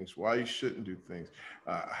things, why you shouldn't do things,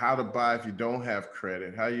 how to buy if you don't have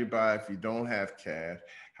credit, how you buy if you don't have cash,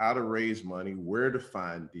 how to raise money, where to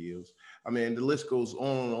find deals. I mean, the list goes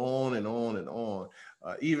on and on and on and on.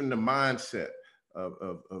 Even the mindset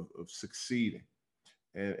of succeeding.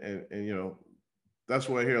 And you know, that's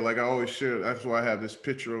why here, like I always share, that's why I have this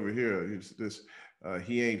picture over here. It's this,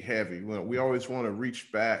 he ain't heavy. We always want to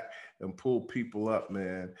reach back and pull people up,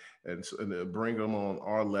 man, and bring them on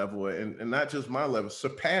our level, and not just my level,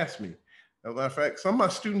 surpass me. As a matter of fact, some of my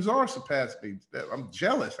students are surpassing me. I'm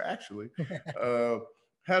jealous, actually.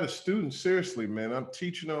 Had a student, seriously, man, I'm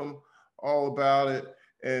teaching them all about it,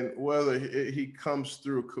 and whether he comes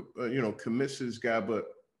through, you know, commits to this guy, but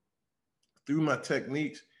through my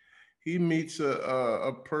techniques, he meets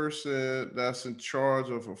a person that's in charge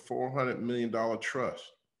of a $400 million trust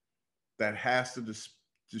that has to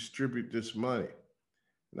distribute this money.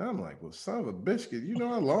 And I'm like, well, son of a biscuit, you know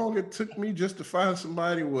how long it took me just to find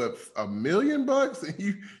somebody with $1 million,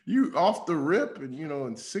 and you off the rip, and you know,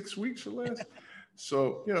 in 6 weeks or less.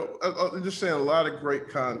 So, you know, I'm just saying, a lot of great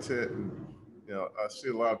content, and you know, I see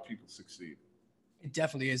a lot of people succeed. It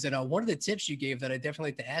definitely is. And one of the tips you gave that I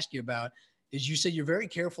definitely like to ask you about is you said you're very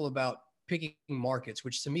careful about picking markets,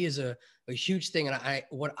 which to me is a huge thing. And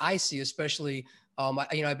what I see, especially,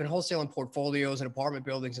 you know, I've been wholesaling portfolios and apartment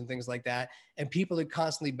buildings and things like that. And people are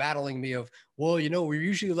constantly battling me of, well, you know, we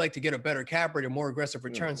usually like to get a better cap rate and more aggressive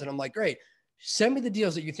returns. And I'm like, great, send me the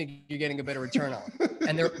deals that you think you're getting a better return on.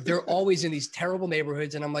 And they're always in these terrible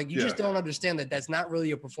neighborhoods. And I'm like, you just don't understand that that's not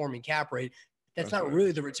really a performing cap rate. That's not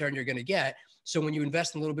really the return you're going to get. So when you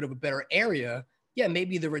invest in a little bit of a better area, yeah,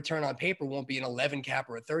 maybe the return on paper won't be an 11 cap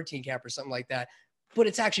or a 13 cap or something like that, but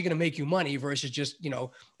it's actually going to make you money versus just, you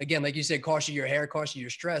know, again, like you said, cost you your hair, cost you your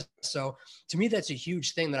stress. So to me, that's a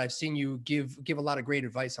huge thing that I've seen you give a lot of great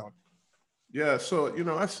advice on. Yeah, so you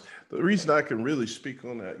know, that's the reason I can really speak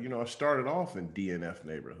on that. You know, I started off in DNF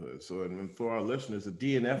neighborhoods. So, and for our listeners, a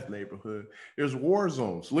DNF neighborhood, there's war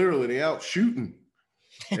zones. Literally, they out shooting,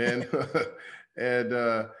 and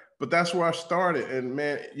but that's where I started. And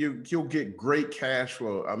man, you'll get great cash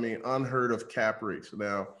flow. I mean, unheard of cap rates.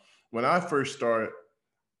 Now, when I first started,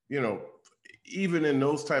 you know, even in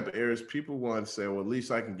those type of areas, people want to say, well, at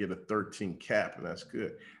least I can get a 13 cap, and that's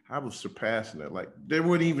good. I was surpassing that. Like, there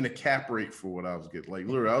wasn't even a cap rate for what I was getting. Like,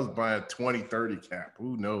 literally, I was buying 20, 30 cap.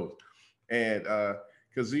 Who knows? And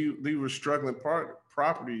because these were struggling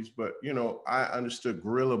properties, but, you know, I understood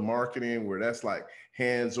guerrilla marketing, where that's like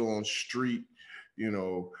hands-on street, you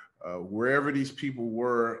know, wherever these people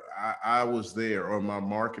were, I was there, or my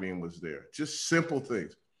marketing was there. Just simple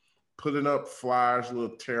things. Putting up flyers,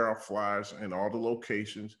 little tear off flyers in all the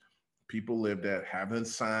locations people lived at, having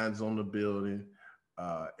signs on the building,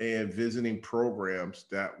 and visiting programs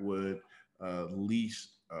that would lease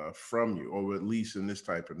from you, or at least in this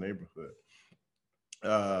type of neighborhood.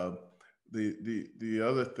 The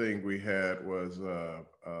other thing we had was oh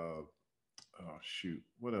shoot,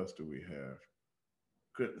 what else do we have?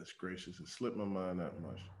 Goodness gracious, it slipped my mind that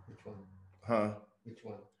much. Which one? Huh? Which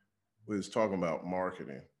one? We was talking about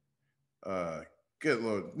marketing. Good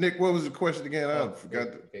Lord, Nick, what was the question again? I forgot.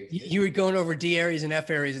 You were going over D areas and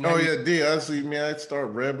F areas. And yeah, D. I see me. I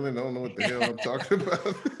start rambling. I don't know what the hell I'm talking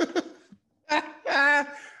about.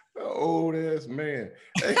 Old ass man.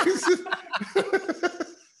 I was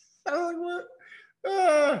like,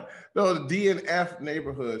 what? No, the D and F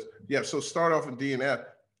neighborhoods. Yeah, so start off in D and F.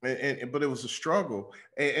 But it was a struggle.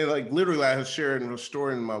 And like literally, I was sharing a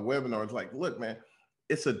story in my webinar. It's like, look, man,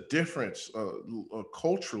 it's a difference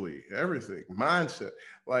culturally, everything, mindset.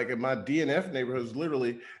 Like in my DNF neighborhoods,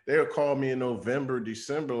 literally, they'll call me in November,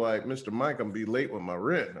 December, like, Mr. Mike, I'm gonna be late with my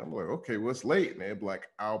rent. And I'm like, okay, what's late? And they'd be like,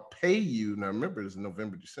 I'll pay you. Now remember, it's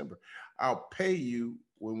November, December. I'll pay you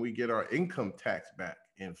when we get our income tax back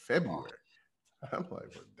in February. I'm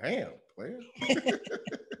like, well, damn, player.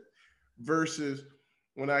 Versus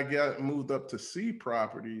when I got moved up to C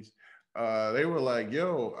properties, they were like,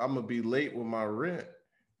 yo, I'm gonna be late with my rent.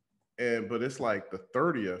 But it's like the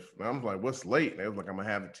 30th. And I'm like, what's late? And they was like, I'm gonna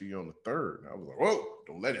have it to you on the 3rd. And I was like, whoa,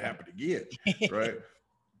 don't let it happen again. Right.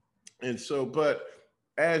 And so, but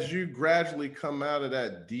as you gradually come out of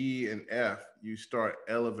that D and F, you start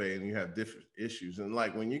elevating, you have different issues. And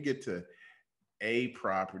like when you get to A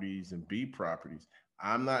properties and B properties,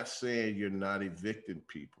 I'm not saying you're not evicting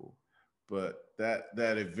people, but that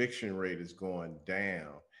eviction rate is going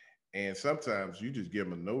down. And sometimes you just give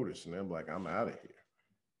them a notice and they're like, I'm out of here.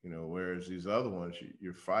 Whereas these other ones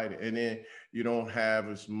you're fighting, and then you don't have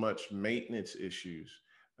as much maintenance issues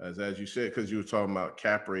as you said, because you were talking about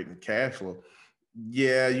cap rate and cash flow.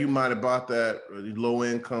 Yeah, you might have bought that low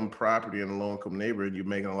income property in a low income neighborhood. You're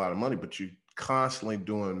making a lot of money, but you're constantly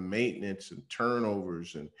doing maintenance and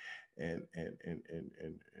turnovers and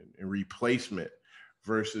replacement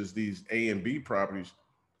versus these A and B properties.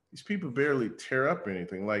 These people barely tear up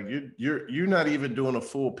anything. Like you're not even doing a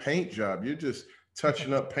full paint job. You're just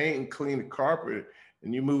touching up paint and clean the carpet,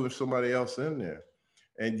 and you're moving somebody else in there.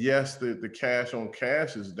 And yes, the cash on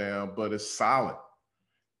cash is down, but it's solid.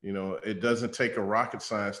 It doesn't take a rocket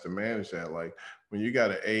science to manage that. Like when you got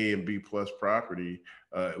an A and B plus property,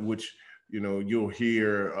 which, you'll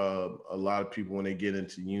hear a lot of people when they get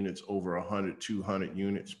into units over 100, 200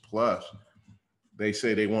 units plus, they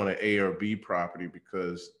say they want an A or B property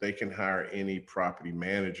because they can hire any property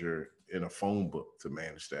manager in a phone book to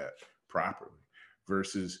manage that properly.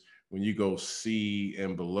 Versus when you go C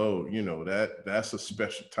and below, that's a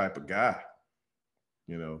special type of guy.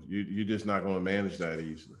 You're just not going to manage that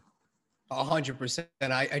easily. 100%.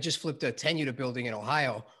 I just flipped a 10-unit building in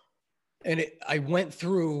Ohio, and I went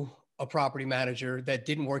through a property manager that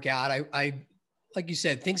didn't work out. I like you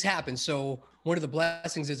said, things happen. So one of the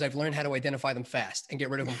blessings is I've learned how to identify them fast and get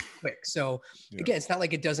rid of them quick. So again, it's not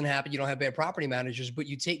like it doesn't happen. You don't have bad property managers, but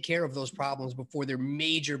you take care of those problems before they're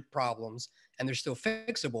major problems and they're still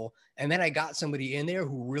fixable. And then I got somebody in there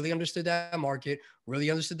who really understood that market,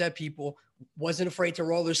 really understood that people, wasn't afraid to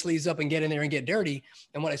roll their sleeves up and get in there and get dirty.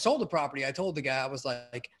 And when I sold the property, I told the guy, I was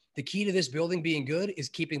like, the key to this building being good is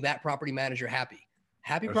keeping that property manager happy.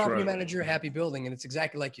 Happy property manager, happy building. And it's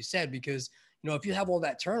exactly like you said, because if you have all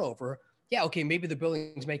that turnover, yeah, okay, maybe the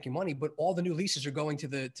building's making money, but all the new leases are going to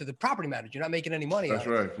the property manager. You're not making any money. That's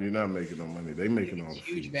right. You're not making no money. They making all the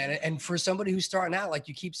huge, fees. man. And for somebody who's starting out, like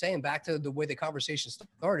you keep saying, back to the way the conversation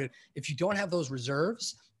started, if you don't have those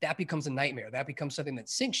reserves, that becomes a nightmare. That becomes something that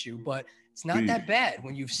sinks you. But it's not that bad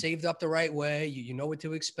when you've saved up the right way. You know what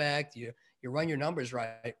to expect. You run your numbers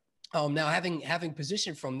right. Now, having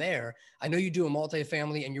positioned from there, I know you do a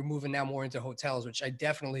multifamily and you're moving now more into hotels, which I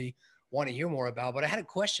definitely want to hear more about. But I had a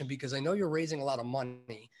question because I know you're raising a lot of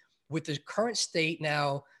money with the current state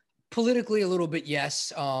now, politically a little bit.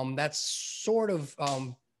 Yes. That's sort of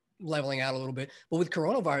leveling out a little bit, but with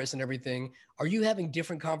coronavirus and everything, are you having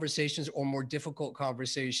different conversations or more difficult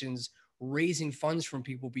conversations raising funds from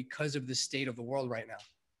people because of the state of the world right now?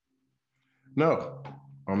 No,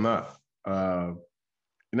 I'm not. And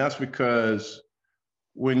that's because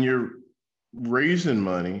when you're raising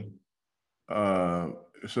money,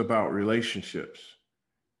 it's about relationships.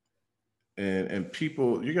 And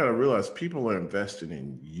people, you got to realize people are investing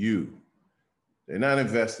in you. They're not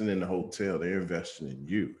investing in the hotel, they're investing in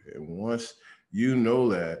you. And once you know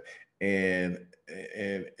that, and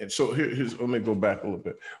so here's let me go back a little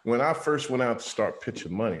bit. When I first went out to start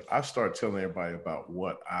pitching money, I started telling everybody about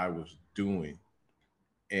what I was doing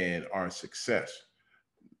and our success.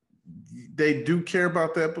 They do care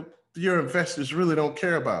about that, but your investors really don't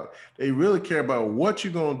care about it. They really care about what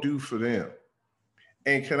you're going to do for them.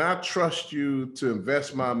 And can I trust you to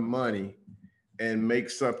invest my money and make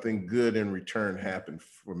something good in return happen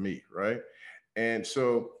for me, right? And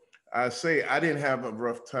so I say I didn't have a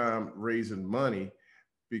rough time raising money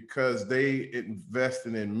because they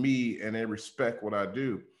invested in me and they respect what I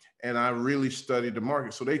do. And I really studied the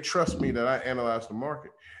market. So they trust me that I analyze the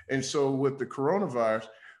market. And so with the coronavirus,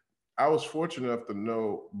 I was fortunate enough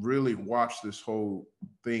to really watch this whole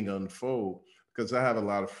thing unfold because I have a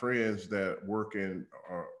lot of friends that work in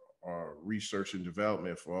research and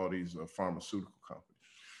development for all these pharmaceutical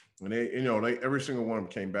companies. And they every single one of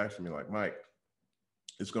them came back to me like, Mike,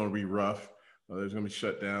 it's going to be rough. There's going to be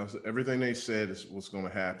shutdowns. Everything they said is what's going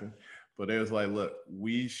to happen. But they was like, look,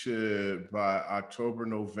 we should by October,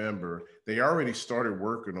 November, they already started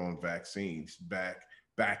working on vaccines back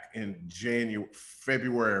in January,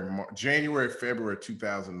 February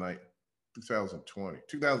 2019,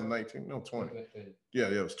 2019, no, 20. Yeah,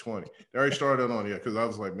 it was 20. They already started on because I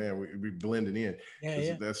was like, man, we blended in.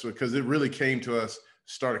 Yeah. That's because it really came to us,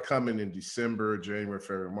 started coming in December, January,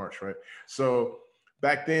 February, March, right? So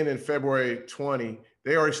back then in February 20,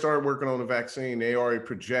 they already started working on the vaccine. They already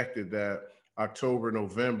projected that October,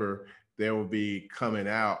 November, they will be coming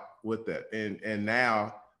out with that. And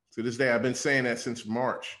now, to this day, I've been saying that since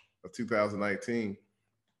March of 2019.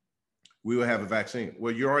 we will have a vaccine.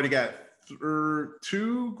 Well, you already got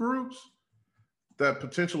 2 groups that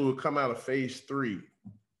potentially will come out of phase 3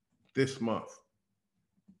 this month.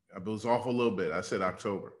 I was off a little bit. I said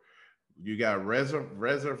October. You got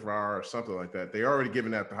reservoir or something like that. They already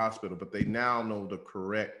given that at the hospital, but they now know the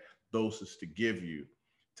correct doses to give you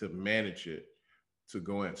to manage it to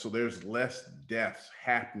go in. So there's less deaths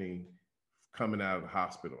happening coming out of the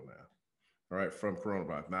hospital now, all right, from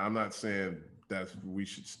coronavirus. Now, I'm not saying that we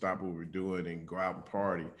should stop what we're doing and go out and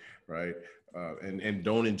party, right? And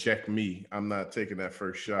don't inject me. I'm not taking that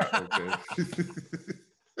first shot, okay?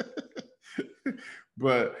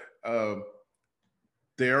 But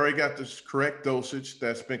they already got this correct dosage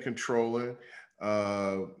that's been controlling.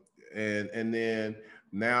 And then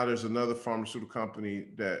now there's another pharmaceutical company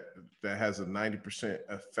that has a 90%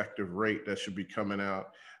 effective rate that should be coming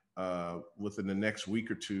out within the next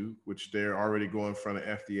week or 2, which they're already going in front of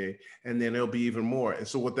FDA. And then there'll be even more. And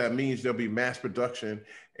so what that means, there'll be mass production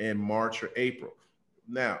in March or April.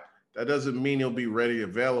 Now, that doesn't mean it'll be ready,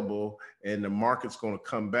 available, and the market's going to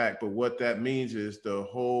come back. But what that means is the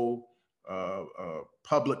whole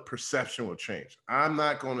public perception will change. I'm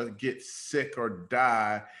not going to get sick or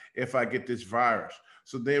die if I get this virus.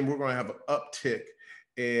 So then we're going to have an uptick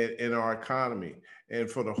in our economy. And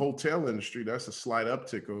for the hotel industry, that's a slight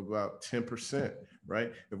uptick of about 10%,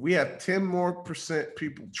 right? If we have 10% more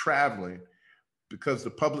people traveling because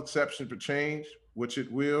the public perception will change, which it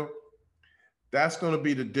will, that's going to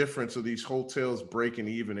be the difference of these hotels breaking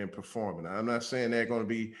even and performing. I'm not saying they're going to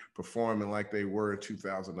be performing like they were in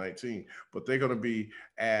 2019, but they're going to be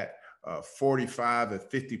at 45 and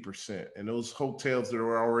 50%. And those hotels that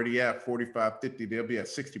are already at 45, 50, they'll be at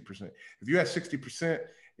 60%. If you're at 60%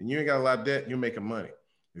 and you ain't got a lot of debt, you're making money.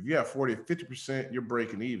 If you have 40 or 50%, you're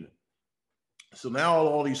breaking even. So now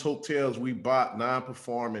all these hotels we bought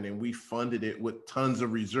non-performing and we funded it with tons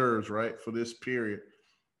of reserves, right, for this period.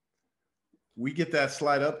 We get that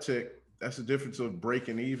slight uptick. That's the difference of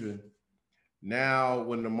breaking even. Now,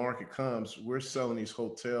 when the market comes, we're selling these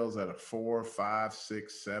hotels at a 4, 5,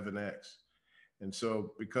 6, 7x. And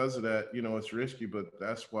so because of that, it's risky, but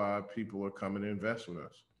that's why people are coming to invest with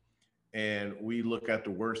us. And we look at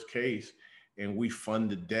the worst case and we fund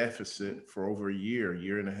the deficit for over a year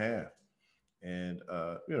and a half. And,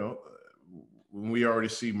 when we already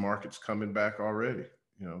see markets coming back already,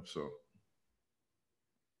 so.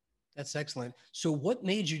 That's excellent. So what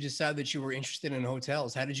made you decide that you were interested in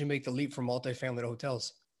hotels? How did you make the leap from multifamily to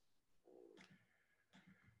hotels?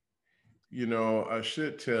 I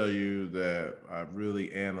should tell you that I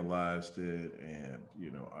really analyzed it and,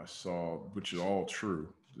 I saw, which is all true.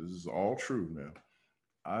 This is all true now.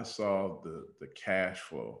 I saw the cash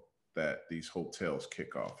flow that these hotels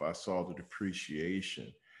kick off. I saw the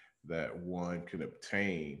depreciation that one can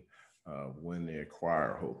obtain when they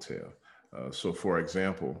acquire a hotel. So for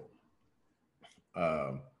example,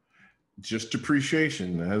 just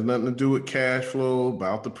depreciation. It has nothing to do with cash flow,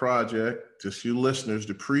 about the project. Just you listeners,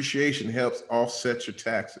 depreciation helps offset your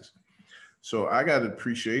taxes. So I got a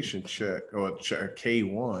depreciation check, or a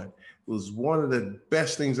K1. It was one of the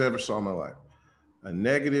best things I ever saw in my life. A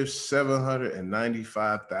negative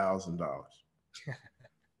 $795,000.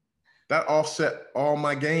 That offset all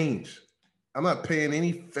my gains. I'm not paying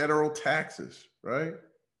any federal taxes, right?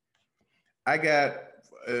 I got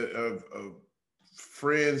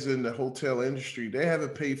friends in the hotel industry, they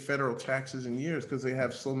haven't paid federal taxes in years because they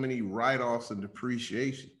have so many write-offs and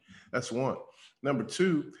depreciation. That's one. Number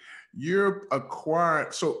two, you're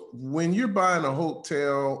acquiring. So when you're buying a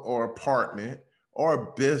hotel or apartment or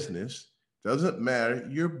a business, doesn't matter,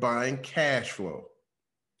 you're buying cash flow.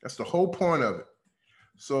 That's the whole point of it.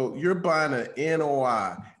 So you're buying an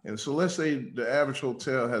NOI. And so let's say the average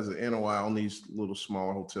hotel has an NOI on these little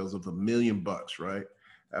smaller hotels of $1 million, right?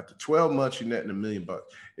 After 12 months, you're netting $1 million.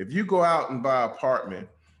 If you go out and buy an apartment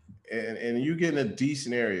and you get in a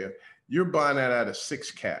decent area, you're buying that at a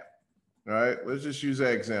 6 cap, right? Let's just use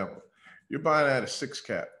that example. You're buying that at a 6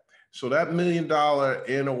 cap. So that $1 million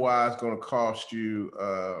NOI is going to cost you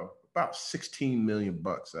about $16 million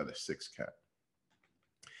at a 6 cap.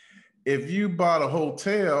 If you bought a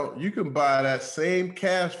hotel, you can buy that same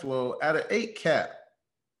cash flow at an 8 cap.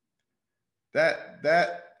 That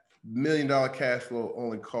 $1 million cash flow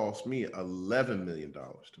only cost me $11 million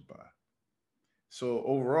to buy. So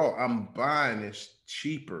overall, I'm buying this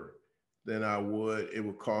cheaper than I would. It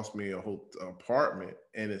would cost me a whole apartment,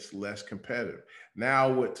 and it's less competitive.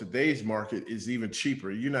 Now, with today's market is even cheaper.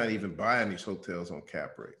 You're not even buying these hotels on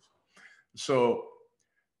cap rates. So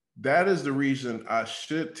that is the reason I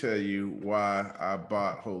should tell you why I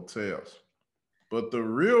bought hotels. But the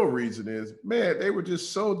real reason is, man, they were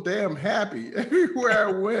just so damn happy everywhere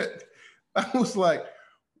I went. I was like,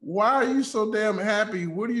 why are you so damn happy?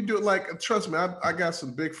 What are you doing? Like, trust me, I got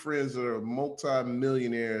some big friends that are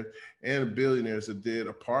multi-millionaires and billionaires that did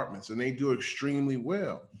apartments, and they do extremely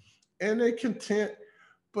well. And they're content.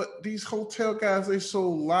 But these hotel guys, they so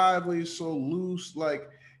lively, so loose. Like,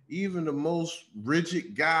 even the most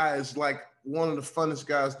rigid guy is like one of the funnest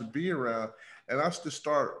guys to be around. And I just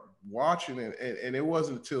start watching it, and it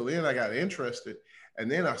wasn't until then I got interested. And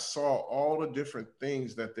then I saw all the different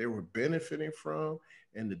things that they were benefiting from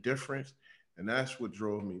and the difference. And that's what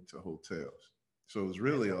drove me to hotels. So it was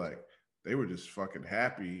really like they were just fucking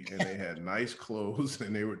happy, and they had nice clothes,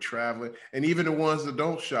 and they were traveling. And even the ones that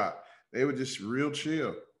don't shop, they were just real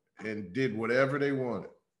chill and did whatever they wanted.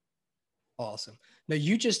 Awesome. Now,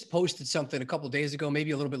 you just posted something a couple of days ago,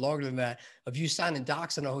 maybe a little bit longer than that, of you signing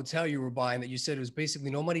docs on a hotel you were buying that you said it was basically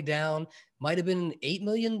no money down. Might have been an $8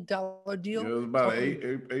 million deal. Yeah, it was about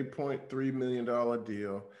an $8.3 million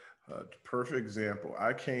deal. Perfect example.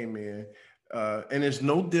 I came in, and it's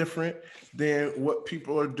no different than what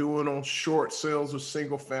people are doing on short sales of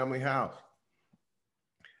single family house.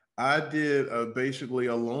 I did basically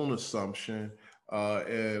a loan assumption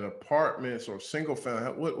in apartments or single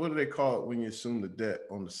family. What do they call it when you assume the debt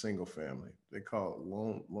on the single family? They call it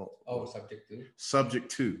loan. Oh, subject to.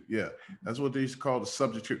 Subject to, yeah. That's what they used to call the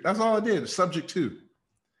subject to. That's all I did, the subject to.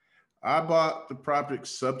 I bought the project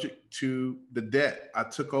subject to the debt. I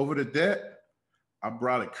took over the debt. I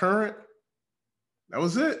brought it current. That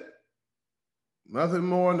was it. Nothing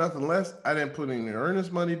more, nothing less. I didn't put any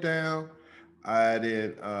earnest money down. I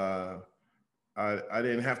didn't. I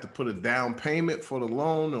didn't have to put a down payment for the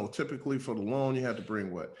loan. No, typically for the loan, you have to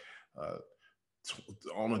bring what? Uh,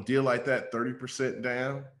 on a deal like that, 30%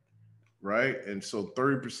 down, right? And so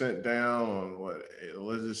 30% down on what?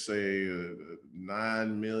 Let's just say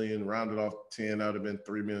 9 million, rounded off 10, that would have been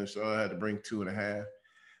 3 million. So I had to bring 2.5.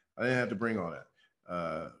 I didn't have to bring all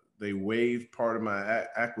that. They waived part of my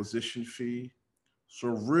acquisition fee. So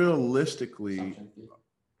realistically,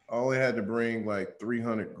 I only had to bring like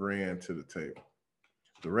 300 grand to the table.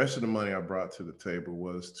 The rest of the money I brought to the table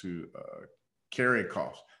was to carrying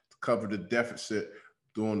costs, to cover the deficit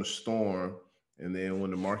during the storm. And then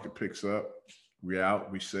when the market picks up, we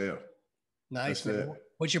out, we sell. Nice, man.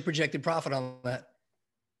 What's your projected profit on that?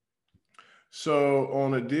 So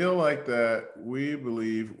on a deal like that, we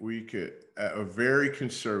believe we could, at a very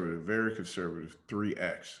conservative,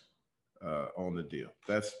 3x on the deal.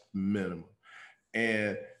 That's minimum.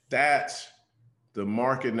 And that's the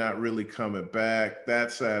market not really coming back.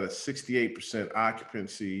 That's at a 68%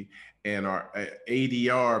 occupancy. And our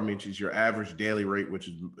ADR, which is your average daily rate, which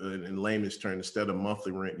is in layman's terms, instead of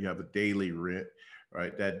monthly rent, you have a daily rent,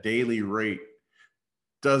 right? That daily rate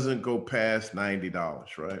doesn't go past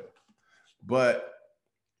 $90, right? But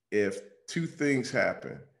if two things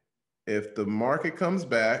happen, if the market comes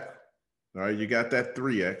back, all right, you got that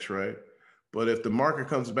 3x, right? But if the market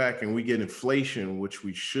comes back and we get inflation, which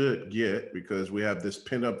we should get because we have this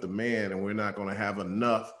pent up demand and we're not going to have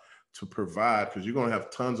enough to provide, because you're going to have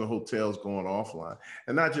tons of hotels going offline.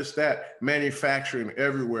 And not just that, manufacturing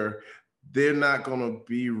everywhere, they're not going to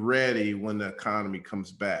be ready when the economy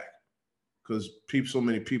comes back because so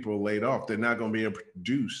many people are laid off. They're not going to be able to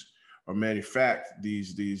produce or manufacture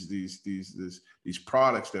these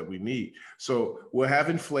products that we need. So we'll have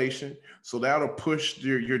inflation. So that'll push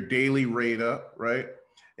your daily rate up, right?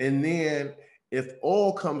 And then if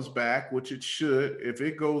oil comes back, which it should, if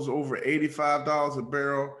it goes over $85 a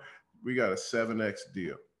barrel, we got a 7x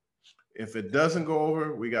deal. If it doesn't go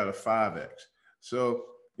over, we got a 5x. So,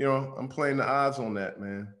 I'm playing the odds on that,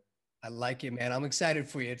 man. I like it, man. I'm excited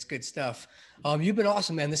for you. It's good stuff. You've been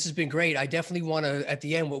awesome, man. This has been great. I definitely want to, at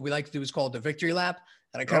the end, what we like to do is called the victory lap.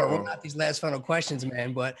 And I kind of roll out these last final questions,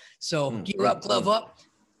 man. But so gear up, glove up.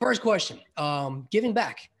 First question, giving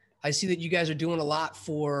back. I see that you guys are doing a lot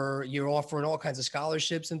you're offering all kinds of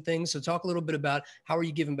scholarships and things. So talk a little bit about how are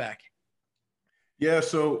you giving back? Yeah,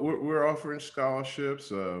 so we're offering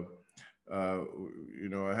scholarships. I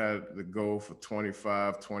had the goal for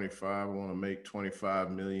 25. I want to make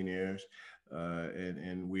 25 millionaires.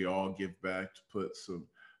 And we all give back to put some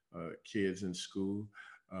kids in school.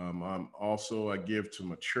 I give to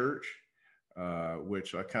my church,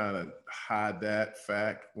 which I kind of hide that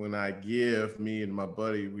fact. When I give, me and my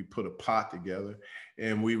buddy, we put a pot together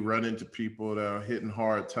and we run into people that are hitting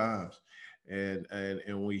hard times. And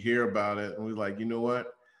we hear about it and we're like, you know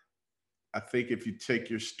what? I think if you take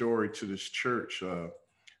your story to this church,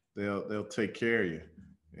 they'll take care of you,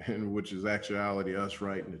 and which is actuality us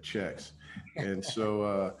writing the checks. And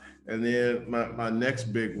so, and then my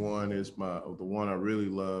next big one is the one I really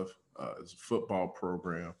love is a football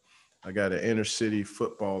program. I got an inner city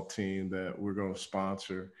football team that we're going to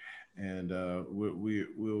sponsor, and we'll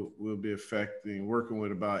be working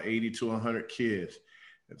with about 80 to 100 kids.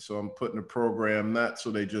 And so I'm putting a program not so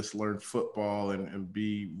they just learn football and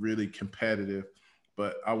be really competitive,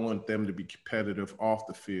 but I want them to be competitive off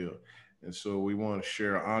the field. And so we want to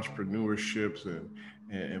share entrepreneurships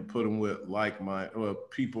and put them with like-minded, well,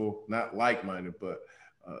 people not like-minded, but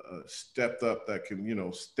stepped up that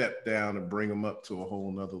can, step down and bring them up to a whole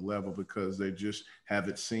nother level because they just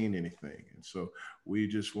haven't seen anything. And so we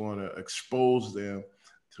just want to expose them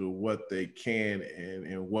to what they can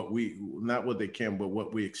and what not what they can, but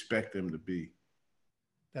what we expect them to be.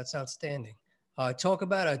 That's outstanding. Talk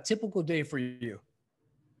about a typical day for you.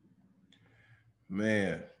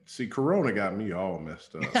 Man, see, Corona got me all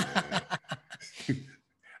messed up, man.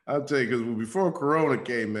 I'll tell you, because before Corona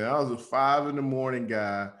came, man, I was a 5 a.m.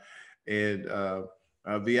 guy, and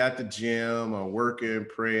I'll be at the gym, I'm working,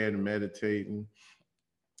 praying, and meditating,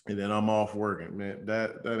 and then I'm off working. Man,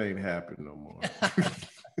 that ain't happening no more.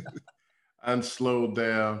 I'm slowed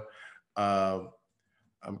down.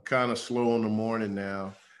 I'm kind of slow in the morning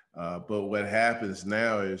now, but what happens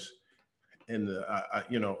now is in the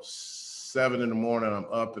 7 a.m, I'm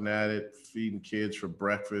up and at it, feeding kids for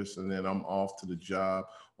breakfast, and then I'm off to the job,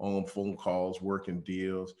 on phone calls, working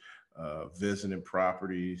deals, visiting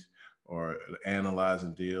properties, or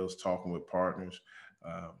analyzing deals, talking with partners.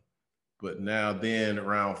 But now then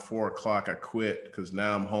around 4 o'clock, I quit because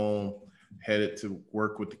now I'm home, headed to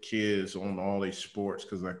work with the kids on all these sports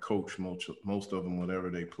because I coach most of them whenever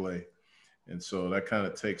they play. And so that kind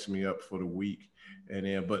of takes me up for the week. And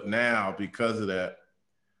then, but now because of that,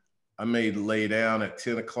 I may lay down at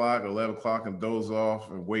 10 o'clock, 11 o'clock and doze off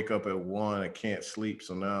and wake up at 1. I can't sleep.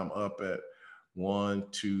 So now I'm up at 1,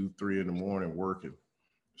 2, 3 in the morning working.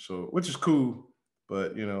 So, which is cool.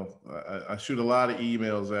 But, I shoot a lot of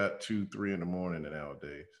emails at 2, 3 in the morning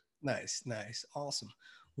nowadays. Nice. Awesome.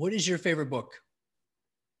 What is your favorite book?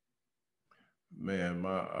 Man,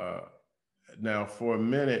 now for a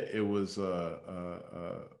minute, it was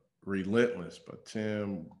Relentless by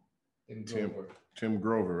Tim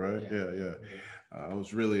Grover, right? Yeah. I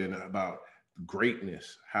was really about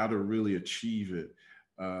greatness, how to really achieve it.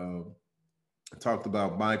 I talked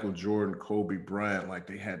about Michael Jordan, Kobe Bryant, like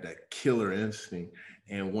they had that killer instinct.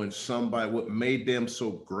 And when what made them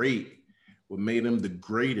so great, what made them the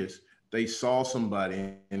greatest, they saw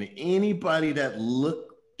somebody, and anybody that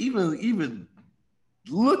looked, even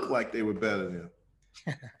looked like they were better than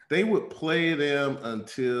them, they would play them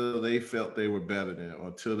until they felt they were better than them,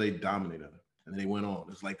 until they dominated them. And they went on.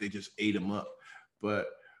 It's like they just ate them up. But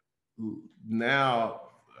now,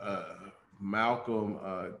 Malcolm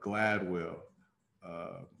Gladwell,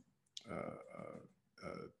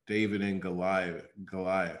 David and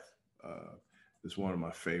Goliath is one of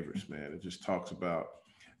my favorites, man. It just talks about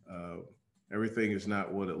everything is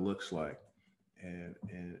not what it looks like. And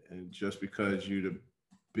just because you're the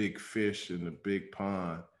big fish in the big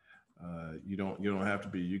pond, you don't have to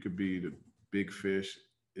be. You could be the big fish.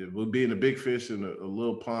 Being a big fish in a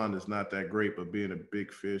little pond is not that great, but being a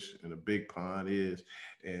big fish in a big pond is.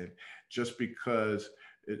 And just because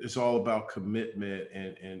it's all about commitment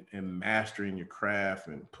and mastering your craft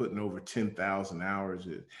and putting over 10,000 hours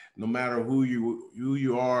in, no matter who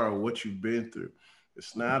you are or what you've been through.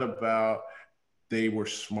 It's not about they were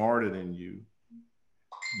smarter than you.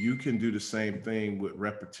 You can do the same thing with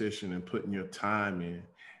repetition and putting your time in,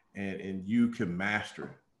 and you can master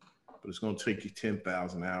it. But it's going to take you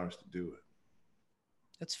 10,000 hours to do it.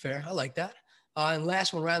 That's fair. I like that. And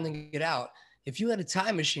last one, rounding it out. If you had a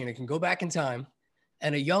time machine and can go back in time,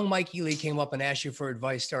 and a young Mike Ealy came up and asked you for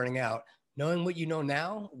advice starting out, knowing what you know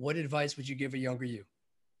now, what advice would you give a younger you?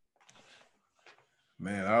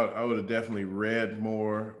 Man, I would have definitely read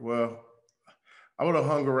more. Well, I would have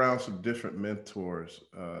hung around some different mentors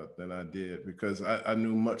than I did, because I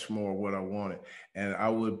knew much more what I wanted, and I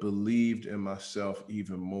would have believed in myself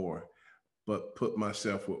even more, but put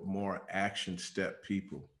myself with more action step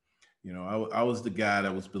people. I was the guy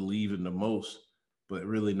that was believing the most, but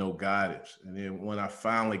really no guidance. And then when I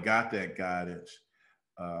finally got that guidance,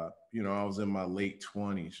 I was in my late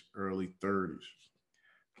 20s, early 30s.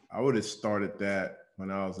 I would have started that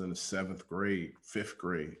when I was in the 7th grade, 5th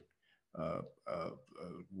grade.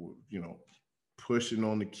 Pushing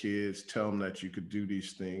on the kids, tell them that you could do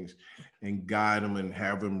these things, and guide them and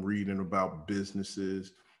have them reading about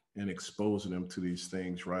businesses and exposing them to these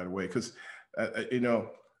things right away. Because,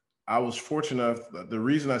 I was fortunate enough, the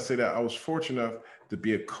reason I say that, I was fortunate enough to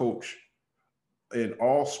be a coach in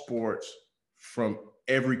all sports from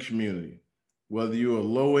every community, whether you're a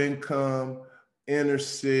low income, inner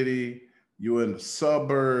city, you're in the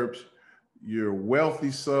suburbs, you're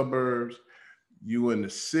wealthy suburbs, you in the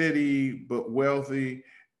city but wealthy,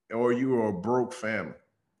 or you are a broke family.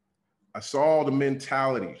 I saw all the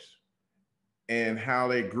mentalities and how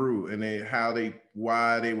they grew and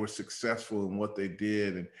why they were successful in what they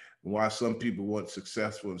did, and why some people weren't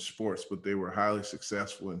successful in sports, but they were highly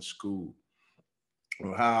successful in school.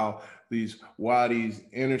 Or why these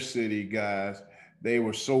inner city guys, they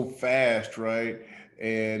were so fast, right?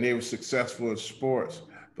 And they were successful in sports,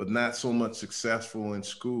 but not so much successful in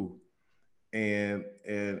school. And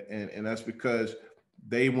that's because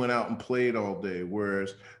they went out and played all day,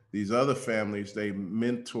 whereas these other families, they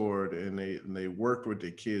mentored and they worked with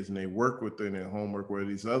their kids and they worked with their homework, where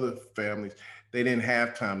these other families, they didn't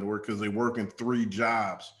have time to work because they're working 3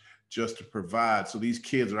 jobs just to provide. So these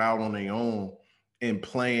kids are out on their own and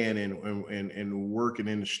playing and working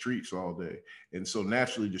in the streets all day. And so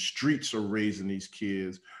naturally the streets are raising these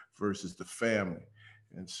kids versus the family.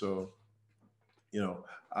 And so,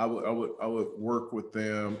 I would work with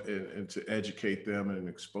them and to educate them and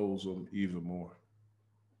expose them even more.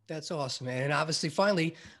 That's awesome, man. And obviously,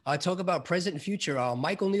 finally, talk about present and future.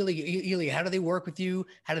 Michael Ealy, how do they work with you?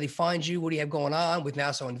 How do they find you? What do you have going on with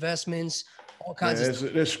Nassau Investments? All kinds of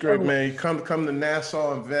stuff. That's great, man. Come to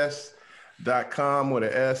NassauInvest.com with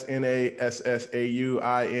an S,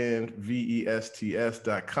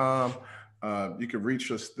 NassauInvests.com. You can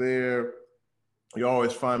reach us there. You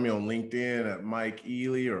always find me on LinkedIn at Mike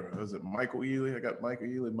Ealy, or is it Michael Ealy? I got Michael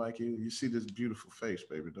Ealy, Mike Ealy. You see this beautiful face,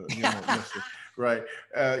 baby. Right.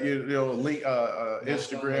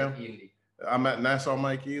 Instagram. I'm at Nassau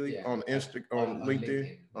Mike Ealy on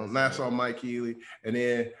LinkedIn, on Nassau Mike Ealy, and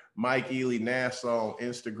then Mike Ealy Nassau on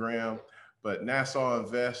Instagram. But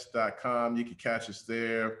NassauInvest.com, you can catch us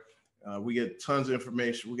there. We get tons of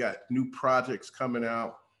information. We got new projects coming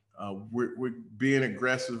out. We're being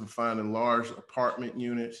aggressive and finding large apartment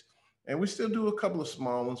units, and we still do a couple of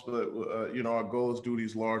small ones, but our goal is to do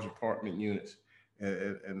these large apartment units,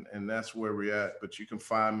 and that's where we're at. But you can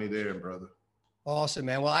find me there, brother. Awesome,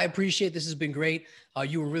 man. Well, I appreciate this. Has been great.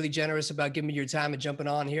 You were really generous about giving me your time and jumping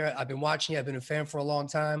on here. I've been watching you. I've been a fan for a long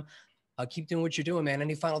time. Keep doing what you're doing, man.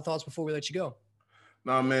 Any final thoughts before we let you go?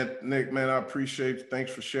 No, man, Nick, man, I appreciate you.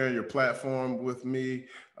 Thanks for sharing your platform with me.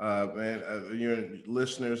 Your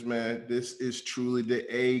listeners, man, this is truly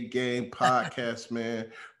the A Game podcast, man,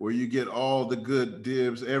 where you get all the good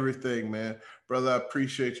dibs, everything, man. Brother, I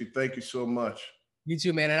appreciate you. Thank you so much. You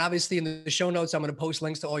too, man. And obviously in the show notes, I'm going to post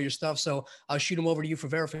links to all your stuff. So I'll shoot them over to you for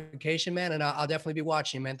verification, man. And I'll definitely be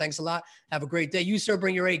watching, man. Thanks a lot. Have a great day. You, sir,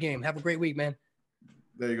 bring your A game. Have a great week, man.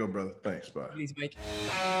 There you go, brother. Thanks. Bye. Peace, Mike.